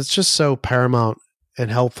 because it's just so paramount and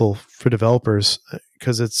helpful for developers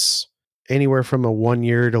because it's anywhere from a 1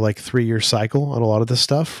 year to like 3 year cycle on a lot of this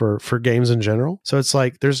stuff for games in general. So it's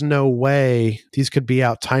like, there's no way these could be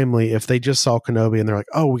out timely if they just saw Kenobi and they're like,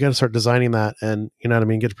 oh, we got to start designing that and, you know what I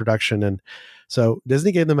mean, get to production. And so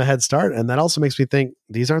Disney gave them a head start. And that also makes me think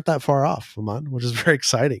these aren't that far off, Amon, which is very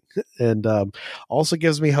exciting. And also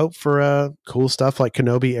gives me hope for cool stuff like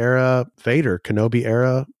Kenobi era Vader, Kenobi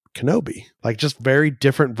era Kenobi, like just very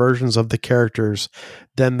different versions of the characters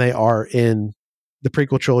than they are in the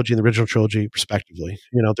prequel trilogy and the original trilogy, respectively.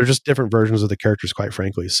 You know, they're just different versions of the characters, quite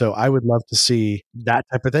frankly. So I would love to see that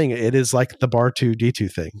type of thing. It is like the Bar-2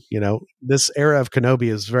 D2 thing. You know, this era of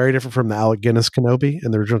Kenobi is very different from the Alec Guinness Kenobi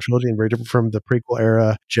in the original trilogy and very different from the prequel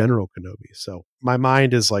era General Kenobi. So my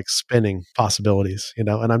mind is like spinning possibilities, you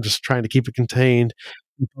know, and I'm just trying to keep it contained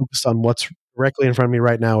and focused on what's directly in front of me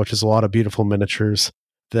right now, which is a lot of beautiful miniatures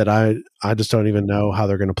that I just don't even know how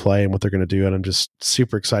they're going to play and what they're going to do. And I'm just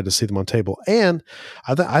super excited to see them on table. And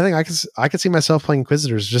I think I could see myself playing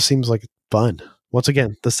Inquisitors. It just seems like fun. Once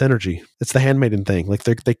again, the synergy. It's the Handmaiden thing. Like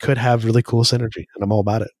they could have really cool synergy and I'm all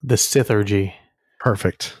about it. The Sithergy.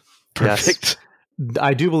 Perfect. Yes.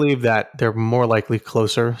 I do believe that they're more likely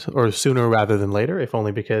closer or sooner rather than later, if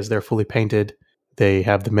only because they're fully painted. They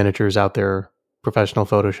have the miniatures out there, professional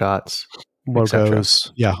photo shots,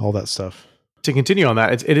 logos. Yeah, all that stuff. To continue on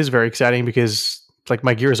that, it is very exciting because like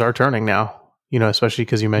my gears are turning now, you know, especially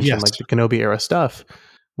because you mentioned like the Kenobi era stuff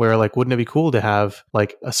where like, wouldn't it be cool to have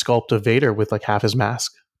like a sculpt of Vader with like half his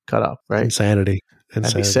mask cut up, right? Insanity.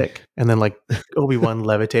 That'd be sick. And then like Obi-Wan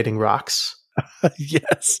levitating rocks.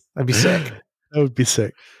 Yes. That'd be sick. That would be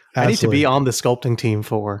sick. Absolutely. I need to be on the sculpting team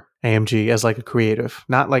for AMG as like a creative,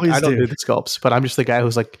 not like I don't do the sculpts, but I'm just the guy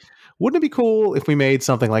who's like, wouldn't it be cool if we made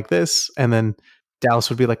something like this? And then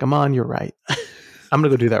Dallas would be like, Amon, you're right. I'm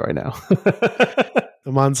going to go do that right now.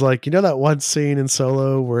 Amon's like, you know that one scene in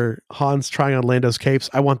Solo where Han's trying on Lando's capes?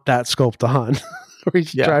 I want that sculpt to Han. Where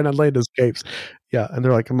he's trying on Lando's capes. Yeah. And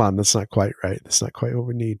they're like, come on, that's not quite right. That's not quite what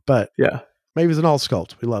we need. But yeah, maybe it's an all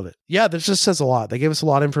sculpt. We love it. Yeah, this just says a lot. They gave us a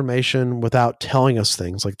lot of information without telling us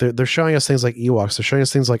things. Like they're showing us things like Ewoks. They're showing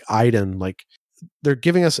us things like Iden. Like they're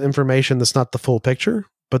giving us information that's not the full picture,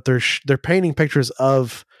 but they're painting pictures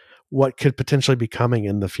of what could potentially be coming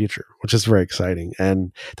in the future, which is very exciting.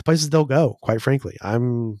 And the places they'll go, quite frankly,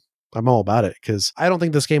 I'm all about it because I don't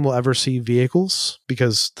think this game will ever see vehicles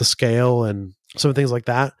because the scale and some things like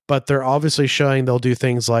that. But they're obviously showing they'll do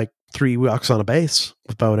things like 3 Ewoks on a base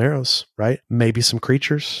with bow and arrows, right? Maybe some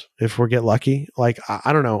creatures if we get lucky. Like,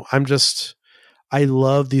 I don't know. I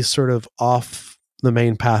love these sort of off the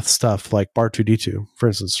main path stuff like Bar-2 D2, for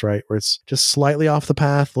instance, right? Where it's just slightly off the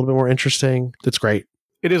path, a little bit more interesting. It's great.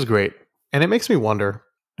 It is great. And it makes me wonder,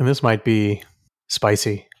 and this might be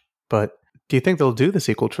spicy, but do you think they'll do the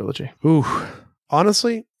sequel trilogy? Ooh,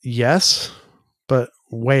 honestly, yes, but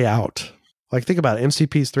way out. Like, think about it.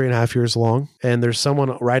 MCP is 3.5 years long, and there's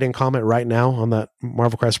someone writing comment right now on that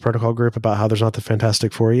Marvel Crisis Protocol group about how there's not the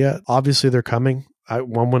Fantastic Four yet. Obviously, they're coming.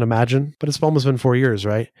 One would imagine, but it's almost been 4 years,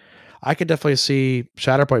 right? I could definitely see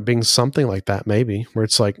Shatterpoint being something like that, maybe, where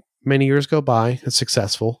it's like many years go by, it's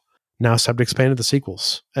successful. Now it's time to expand to the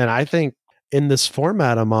sequels. And I think in this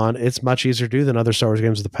format I'm on, it's much easier to do than other Star Wars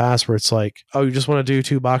games of the past, where it's like, oh, you just want to do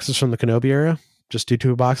 2 boxes from the Kenobi era? Just do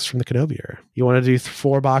 2 boxes from the Kenobi era. You want to do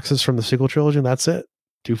 4 boxes from the sequel trilogy, and that's it.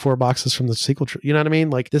 Do 4 boxes from the sequel trilogy. You know what I mean?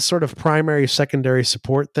 Like this sort of primary, secondary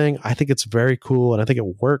support thing, I think it's very cool, and I think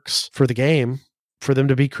it works for the game, for them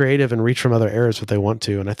to be creative and reach from other eras if they want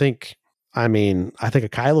to. And I think a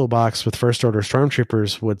Kylo box with First Order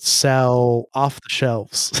Stormtroopers would sell off the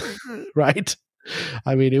shelves, right?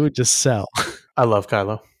 I mean, it would just sell. I love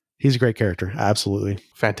Kylo. He's a great character. Absolutely.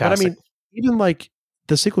 Fantastic. But I mean, even like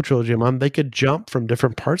the sequel trilogy, they could jump from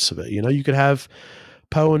different parts of it. You know, you could have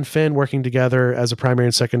Poe and Finn working together as a primary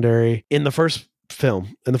and secondary in the first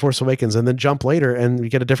film, in The Force Awakens, and then jump later and you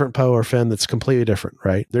get a different Poe or Finn that's completely different,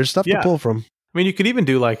 right? There's stuff to pull from. I mean, you could even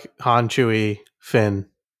do like Han, Chewie, Finn,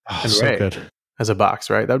 and so Rey good as a box,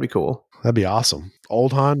 right? That would be cool. That'd be awesome.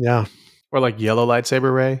 Old Han, yeah. Or like yellow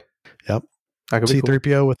lightsaber Rey. Yep. That could be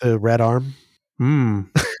C-3PO cool. with the red arm. Or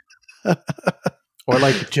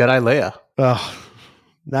like Jedi Leia. Oh,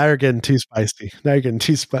 now you're getting too spicy.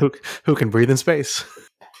 Who can breathe in space?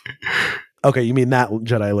 Okay, you mean that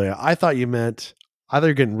Jedi Leia. I thought you meant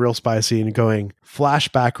either getting real spicy and going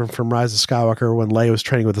flashback from Rise of Skywalker when Leia was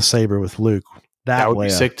training with a saber with Luke. That would Leia. Be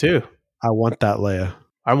sick too. I want that Leia.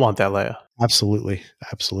 I want that Leia. Absolutely.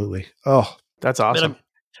 Oh, that's awesome.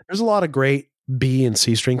 There's a lot of great B and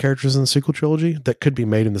C string characters in the sequel trilogy that could be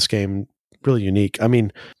made in this game really unique. I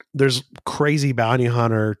mean, there's crazy bounty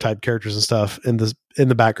hunter type characters and stuff in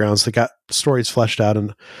the backgrounds that got stories fleshed out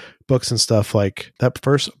in books and stuff, like that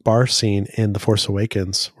first bar scene in The Force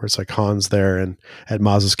Awakens where it's like Han's there and at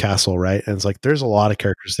Maz's castle, right? And it's like there's a lot of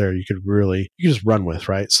characters there you could just run with,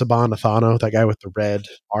 right? Saban Athano, that guy with the red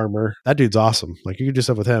armor, that dude's awesome. Like you could do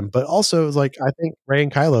stuff with him. But also like I think Rey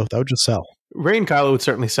and Kylo, that would just sell. Rey and Kylo would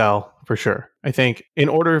certainly sell for sure. I think in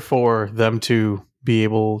order for them to be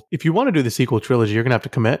able, if you want to do the sequel trilogy, you're going to have to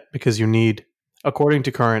commit, because you need, according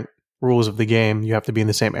to current rules of the game, you have to be in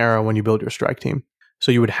the same era when you build your strike team.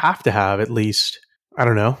 So you would have to have at least, I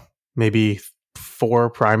don't know, maybe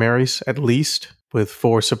 4 primaries at least, with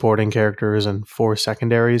 4 supporting characters and 4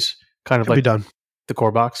 secondaries, kind of Could like be done. The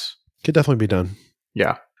core box. Could definitely be done.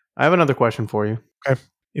 Yeah. I have another question for you. Okay.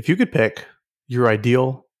 If you could pick your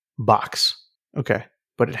ideal box, okay,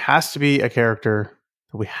 but it has to be a characters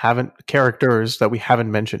that we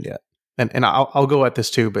haven't mentioned yet. And I'll go at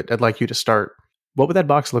this too, but I'd like you to start. What would that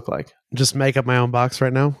box look like? Just make up my own box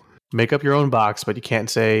right now. Make up your own box, but you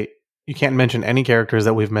can't mention any characters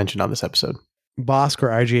that we've mentioned on this episode. Bosk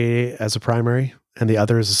or IG-88 as a primary, and the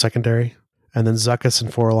other as a secondary, and then Zuckuss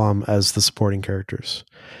and Forlom as the supporting characters.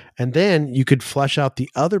 And then you could flesh out the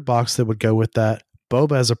other box that would go with that,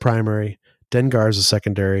 Boba as a primary, Dengar as a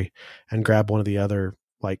secondary, and grab one of the other,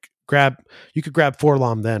 you could grab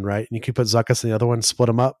Forlom then, right? And you could put Zuckuss in the other one, split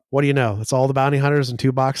them up. What do you know? It's all the bounty hunters in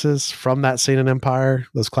 2 boxes from that scene in Empire,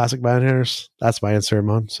 those classic bounty hunters. That's my answer,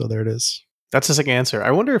 Mon. So there it is. That's a sick answer.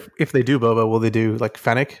 I wonder if they do Boba, will they do like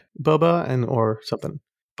Fennec Boba or something?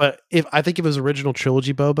 But if it was original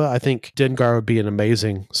trilogy Boba, I think Dengar would be an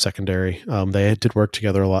amazing secondary. They did work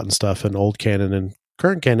together a lot and stuff in old canon and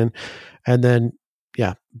current canon. And then,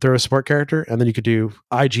 yeah, they're a support character. And then you could do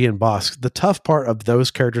IG and Bosk. The tough part of those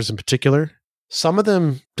characters in particular, some of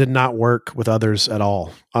them did not work with others at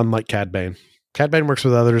all, unlike Cad Bane. Cad Bane works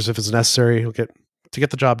with others if it's necessary. To get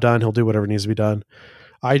the job done, he'll do whatever needs to be done.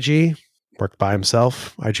 IG worked by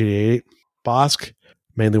himself. IG-88. Bosk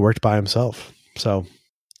mainly worked by himself. So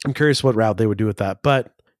I'm curious what route they would do with that.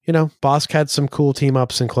 But, Bosk had some cool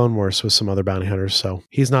team-ups in Clone Wars with some other bounty hunters, so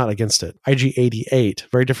he's not against it.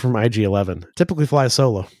 IG-88, very different from IG-11. Typically flies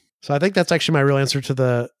solo. So I think that's actually my real answer to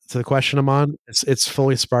the question I'm on. It's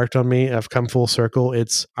fully sparked on me. I've come full circle.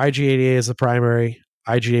 It's IG-88 as the primary,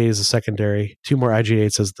 IG-8 as a secondary, 2 more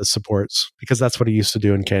IG-8s as the supports, because that's what he used to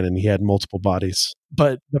do in canon. He had multiple bodies.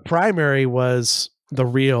 But the primary was the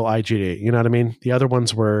real IG-8, you know what I mean? The other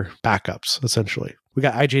ones were backups, essentially. We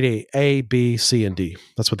got IG-8, A, B, C, and D.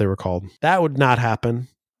 That's what they were called. That would not happen,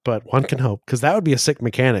 but one can hope, because that would be a sick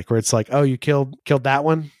mechanic where it's like, oh, you killed that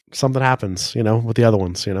one, something happens, with the other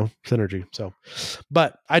ones, synergy. So,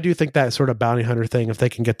 but I do think that sort of bounty hunter thing, if they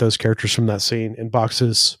can get those characters from that scene in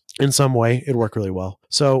boxes in some way, it'd work really well.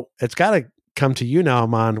 So it's got to come to you now,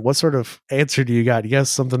 Amon. What sort of answer do you got? You got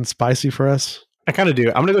something spicy for us? I kind of do.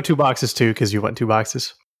 I'm going to go 2 boxes too, because you went 2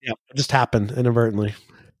 boxes. Yeah, it just happened inadvertently.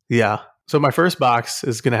 Yeah. So my first box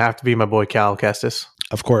is going to have to be my boy Cal Kestis.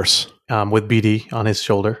 Of course. With BD on his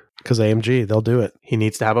shoulder. Because AMG, they'll do it. He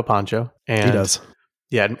needs to have a poncho. And he does.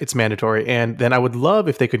 Yeah, it's mandatory. And then I would love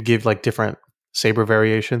if they could give like different saber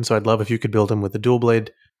variations. So I'd love if you could build him with a dual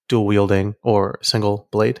blade, dual wielding, or single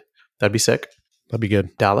blade. That'd be sick. That'd be good.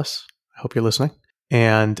 Dallas, I hope you're listening.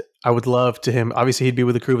 And I would love to him. Obviously, he'd be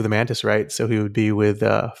with the crew of the Mantis, right? So he would be with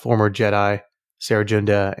former Jedi Sarah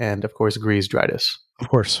Junda and of course Grease Drydas. Of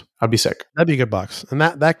course, I'd be sick. that'd be a good box, and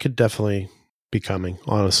that could definitely be coming.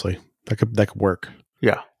 Honestly, that could work.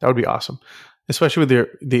 Yeah, that would be awesome, especially with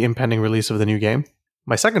the impending release of the new game.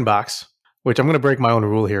 My second box, which I'm going to break my own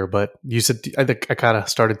rule here, but you said I think I kind of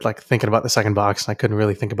started like thinking about the second box, and I couldn't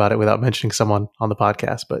really think about it without mentioning someone on the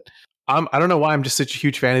podcast. But I don't know why I'm just such a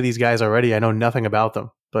huge fan of these guys already. I know nothing about them,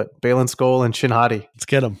 but Balin Skoll and Shin Hati, Let's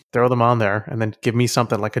get them. throw them on there, and then give me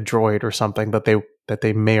something like a droid or something that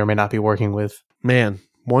they may or may not be working with. Man,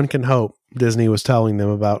 one can hope Disney was telling them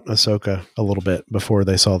about Ahsoka a little bit before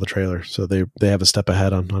they saw the trailer, so they have a step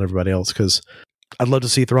ahead on everybody else. Because I'd love to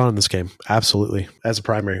see Thrawn in this game, absolutely, as a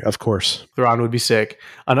primary, of course. Thrawn would be sick.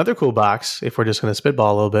 Another cool box, if we're just going to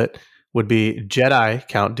spitball a little bit, would be Jedi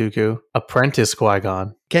Count Dooku, Apprentice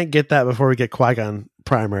Qui-Gon. Can't get that before we get Qui-Gon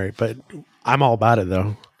primary, but I'm all about it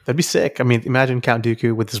though. That'd be sick. I mean, imagine Count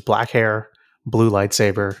Dooku with his black hair, blue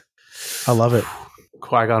lightsaber. I love it.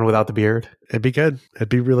 Qui-Gon without the beard. It'd be good. It'd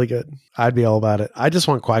be really good. I'd be all about it. I just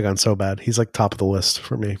want Qui-Gon so bad. He's like top of the list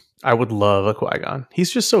for me. I would love a Qui-Gon.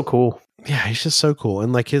 He's just so cool. Yeah, he's just so cool.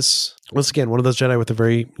 And like once again, one of those Jedi with a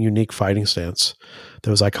very unique fighting stance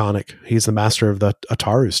that was iconic. He's the master of the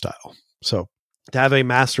Ataru style. So to have a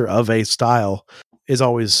master of a style is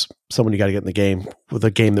always someone you got to get in the game, with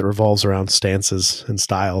a game that revolves around stances and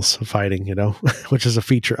styles of fighting, which is a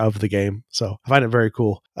feature of the game. So I find it very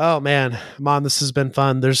cool. Oh man, Mon, this has been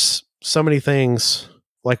fun. There's so many things.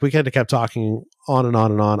 Like we could have kept talking on and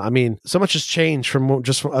on and on. I mean, so much has changed from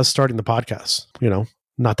just us starting the podcast,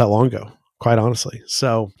 not that long ago, quite honestly.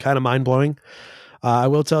 So kind of mind blowing. I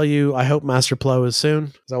will tell you, I hope Master Plo is soon,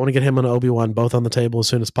 because I want to get him and Obi-Wan both on the table as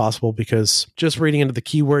soon as possible, because just reading into the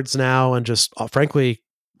keywords now and just, frankly,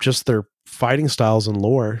 just their fighting styles and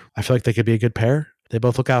lore, I feel like they could be a good pair. They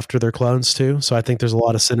both look after their clones too, so I think there's a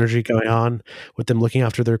lot of synergy going on with them looking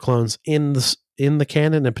after their clones in the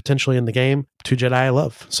canon and potentially in the game. Two Jedi I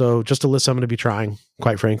love. So just a list I'm going to be trying,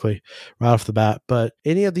 quite frankly, right off the bat. But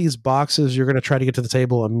any of these boxes you're going to try to get to the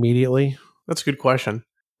table immediately? That's a good question.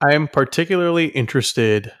 I am particularly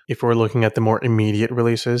interested if we're looking at the more immediate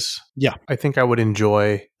releases. Yeah. I think I would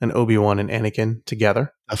enjoy an Obi-Wan and Anakin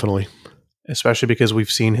together. Definitely. Especially because we've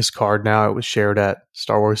seen his card now. It was shared at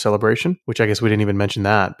Star Wars Celebration, which I guess we didn't even mention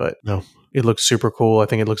that, but no. It looks super cool. I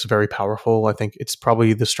think it looks very powerful. I think it's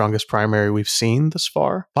probably the strongest primary we've seen thus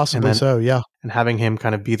far. Possibly so, yeah. And having him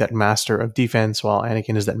kind of be that master of defense while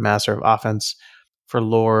Anakin is that master of offense, for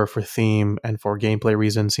lore, for theme, and for gameplay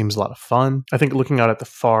reasons, seems a lot of fun. I think looking out at the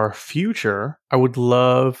far future, I would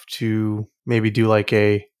love to maybe do like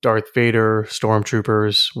a Darth Vader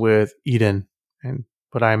Stormtroopers with Eden and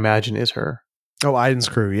what I imagine is her. Oh, Iden's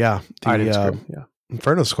crew, yeah. Iden's crew, yeah.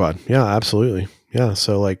 Inferno Squad, yeah, absolutely. Yeah,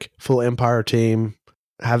 so like full Empire team,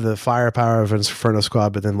 have the firepower of Inferno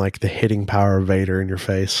Squad, but then like the hitting power of Vader in your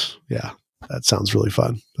face. Yeah, that sounds really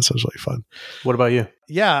fun. What about you?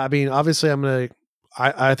 Yeah, I mean, obviously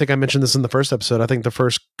I think I mentioned this in the first episode. I think the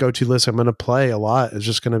first go-to list I'm going to play a lot is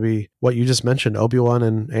just going to be what you just mentioned, Obi-Wan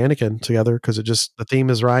and Anakin together, because the theme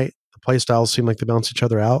is right. The play styles seem like they balance each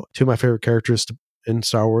other out. Two of my favorite characters in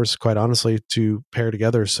Star Wars, quite honestly, to pair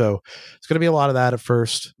together. So it's going to be a lot of that at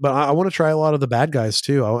first. But I want to try a lot of the bad guys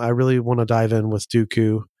too. I really want to dive in with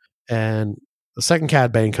Dooku. And the second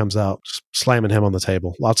Cad Bane comes out, just slamming him on the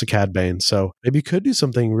table. Lots of Cad Bane. So maybe you could do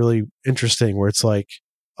something really interesting where it's like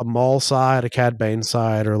a Maul side, a Cad Bane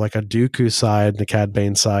side, or like a Dooku side and a Cad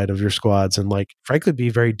Bane side of your squads. And like, frankly, be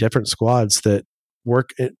very different squads that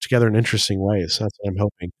work together in interesting ways. That's what I'm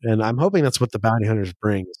hoping. And I'm hoping that's what the Bounty Hunters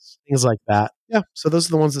brings. Things like that. Yeah. So those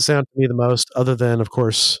are the ones that stand out to me the most, other than, of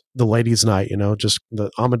course, the Ladies' Night, just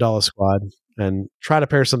the Amidala squad, and try to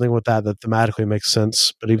pair something with that thematically makes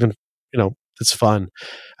sense. But even, it's fun.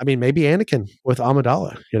 I mean, maybe Anakin with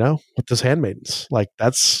Amidala, with those handmaidens. Like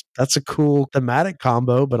that's a cool thematic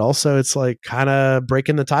combo, but also it's like kind of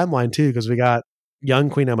breaking the timeline too, because we got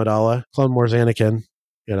young Queen Amidala, Clone Wars Anakin,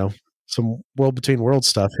 some world between worlds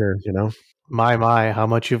stuff here, My, how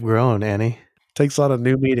much you've grown, Annie. Takes a lot of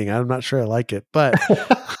new meaning. I'm not sure I like it, but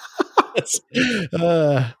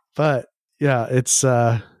but yeah, it's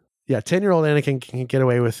 10-year-old Anakin can get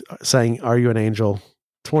away with saying, "Are you an angel?"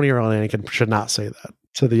 20-year-old Anakin should not say that.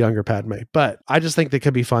 to the younger Padme. But I just think they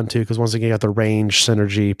could be fun too, because once again, you got the range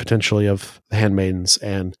synergy potentially of the Handmaidens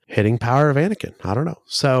and hitting power of Anakin. I don't know.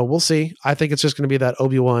 So we'll see. I think it's just going to be that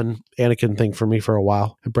Obi-Wan Anakin thing for me for a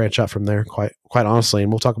while and branch out from there, quite honestly.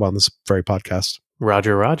 And we'll talk about it in this very podcast.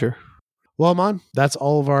 Roger. Well, Amon, that's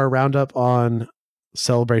all of our roundup on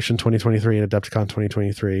Celebration 2023 and AdeptiCon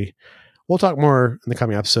 2023. We'll talk more in the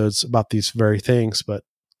coming episodes about these very things, but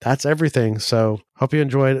that's everything. So hope you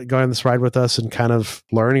enjoyed going on this ride with us and kind of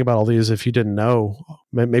learning about all these. If you didn't know,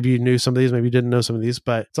 maybe you knew some of these, maybe you didn't know some of these,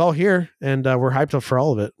 but it's all here and we're hyped up for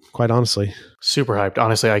all of it, quite honestly. Super hyped.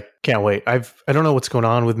 Honestly, I can't wait. I don't know what's going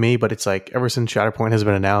on with me, but it's like ever since Shatterpoint has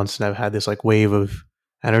been announced and I've had this like wave of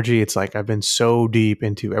energy, it's like I've been so deep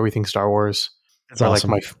into everything Star Wars. It's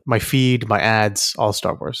awesome. Like my feed, my ads, all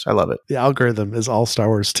Star Wars. I love it. The algorithm is all Star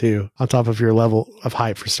Wars too, on top of your level of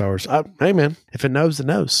hype for Star Wars. Hey man, if it knows, it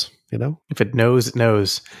knows, you know? If it knows, it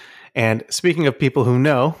knows. And speaking of people who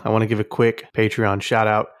know, I want to give a quick Patreon shout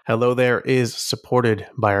out. Hello There is supported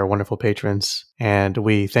by our wonderful patrons, and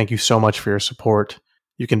we thank you so much for your support.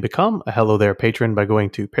 You can become a Hello There patron by going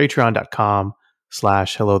to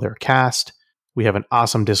patreon.com/HelloThereCast. We have an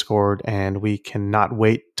awesome Discord, and we cannot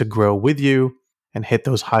wait to grow with you and hit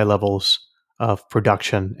those high levels of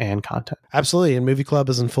production and content. Absolutely. And Movie Club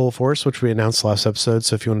is in full force, which we announced last episode.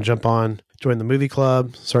 So if you want to jump on, join the Movie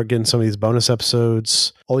Club, start getting some of these bonus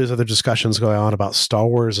episodes, all these other discussions going on about Star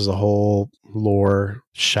Wars as a whole, lore,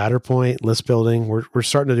 Shatterpoint, list building. We're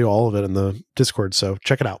starting to do all of it in the Discord. So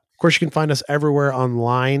check it out. Of course, you can find us everywhere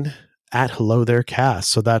online at Hello There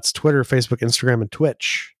Cast. So that's Twitter, Facebook, Instagram, and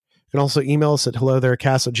Twitch. You can also email us at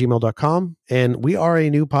hellotherecast@gmail.com. And we are a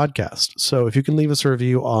new podcast. So if you can leave us a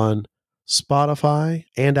review on Spotify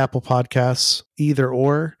and Apple Podcasts, either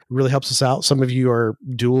or, really helps us out. Some of you are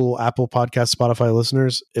dual Apple Podcast, Spotify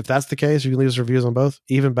listeners. If that's the case, you can leave us reviews on both,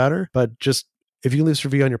 even better. But just if you can leave us a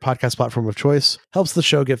review on your podcast platform of choice, helps the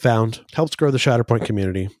show get found, helps grow the Shatterpoint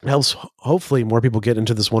community, helps hopefully more people get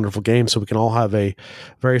into this wonderful game so we can all have a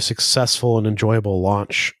very successful and enjoyable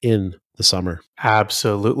launch in the summer.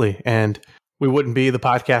 Absolutely. And we wouldn't be the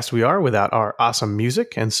podcast we are without our awesome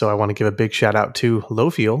music. And so I want to give a big shout out to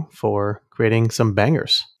Lowfeel for creating some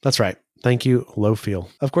bangers. That's right. Thank you, Lowfeel.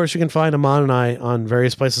 Of course, you can find Amon and I on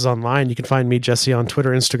various places online. You can find me, Jesse, on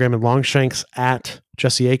Twitter, Instagram, and Longshanks at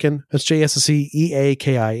Jesse Aiken. That's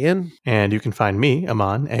JSSEAKIN. And you can find me,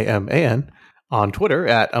 Amon, AMAN, on Twitter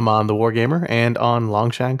at Amon the Wargamer, and on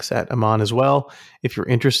Longshanks at Amon as well. If you're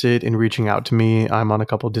interested in reaching out to me, I'm on a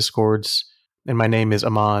couple Discords, and my name is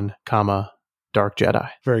Amon, Dark Jedi.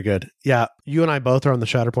 Very good. Yeah, you and I both are on the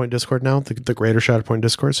Shatterpoint Discord now, the greater Shatterpoint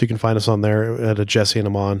Discord, so you can find us on there at a Jesse and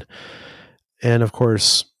Amon. And of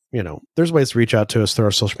course, you know, there's ways to reach out to us through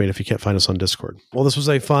our social media if you can't find us on Discord. Well, this was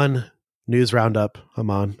a fun news roundup,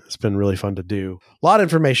 Amon. It's been really fun to do. A lot of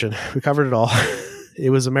information. We covered it all.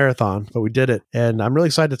 It was a marathon, but we did it. And I'm really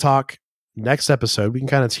excited to talk next episode. We can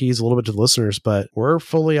kind of tease a little bit to the listeners, but we're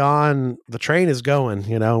fully on. The train is going,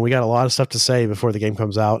 you know, and we got a lot of stuff to say before the game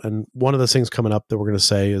comes out. And one of the things coming up that we're going to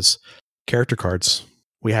say is character cards.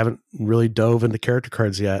 We haven't really dove into character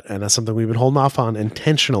cards yet, and that's something we've been holding off on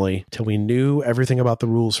intentionally till we knew everything about the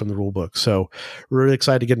rules from the rule book. So we're really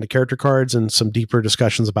excited to get into character cards and some deeper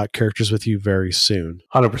discussions about characters with you very soon.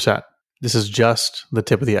 100%. This is just the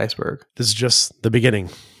tip of the iceberg. This is just the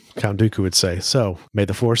beginning, Count Dooku would say. So may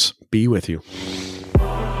the Force be with you.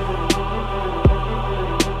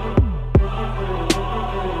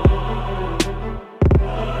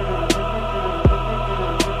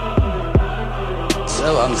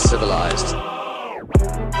 So uncivilized.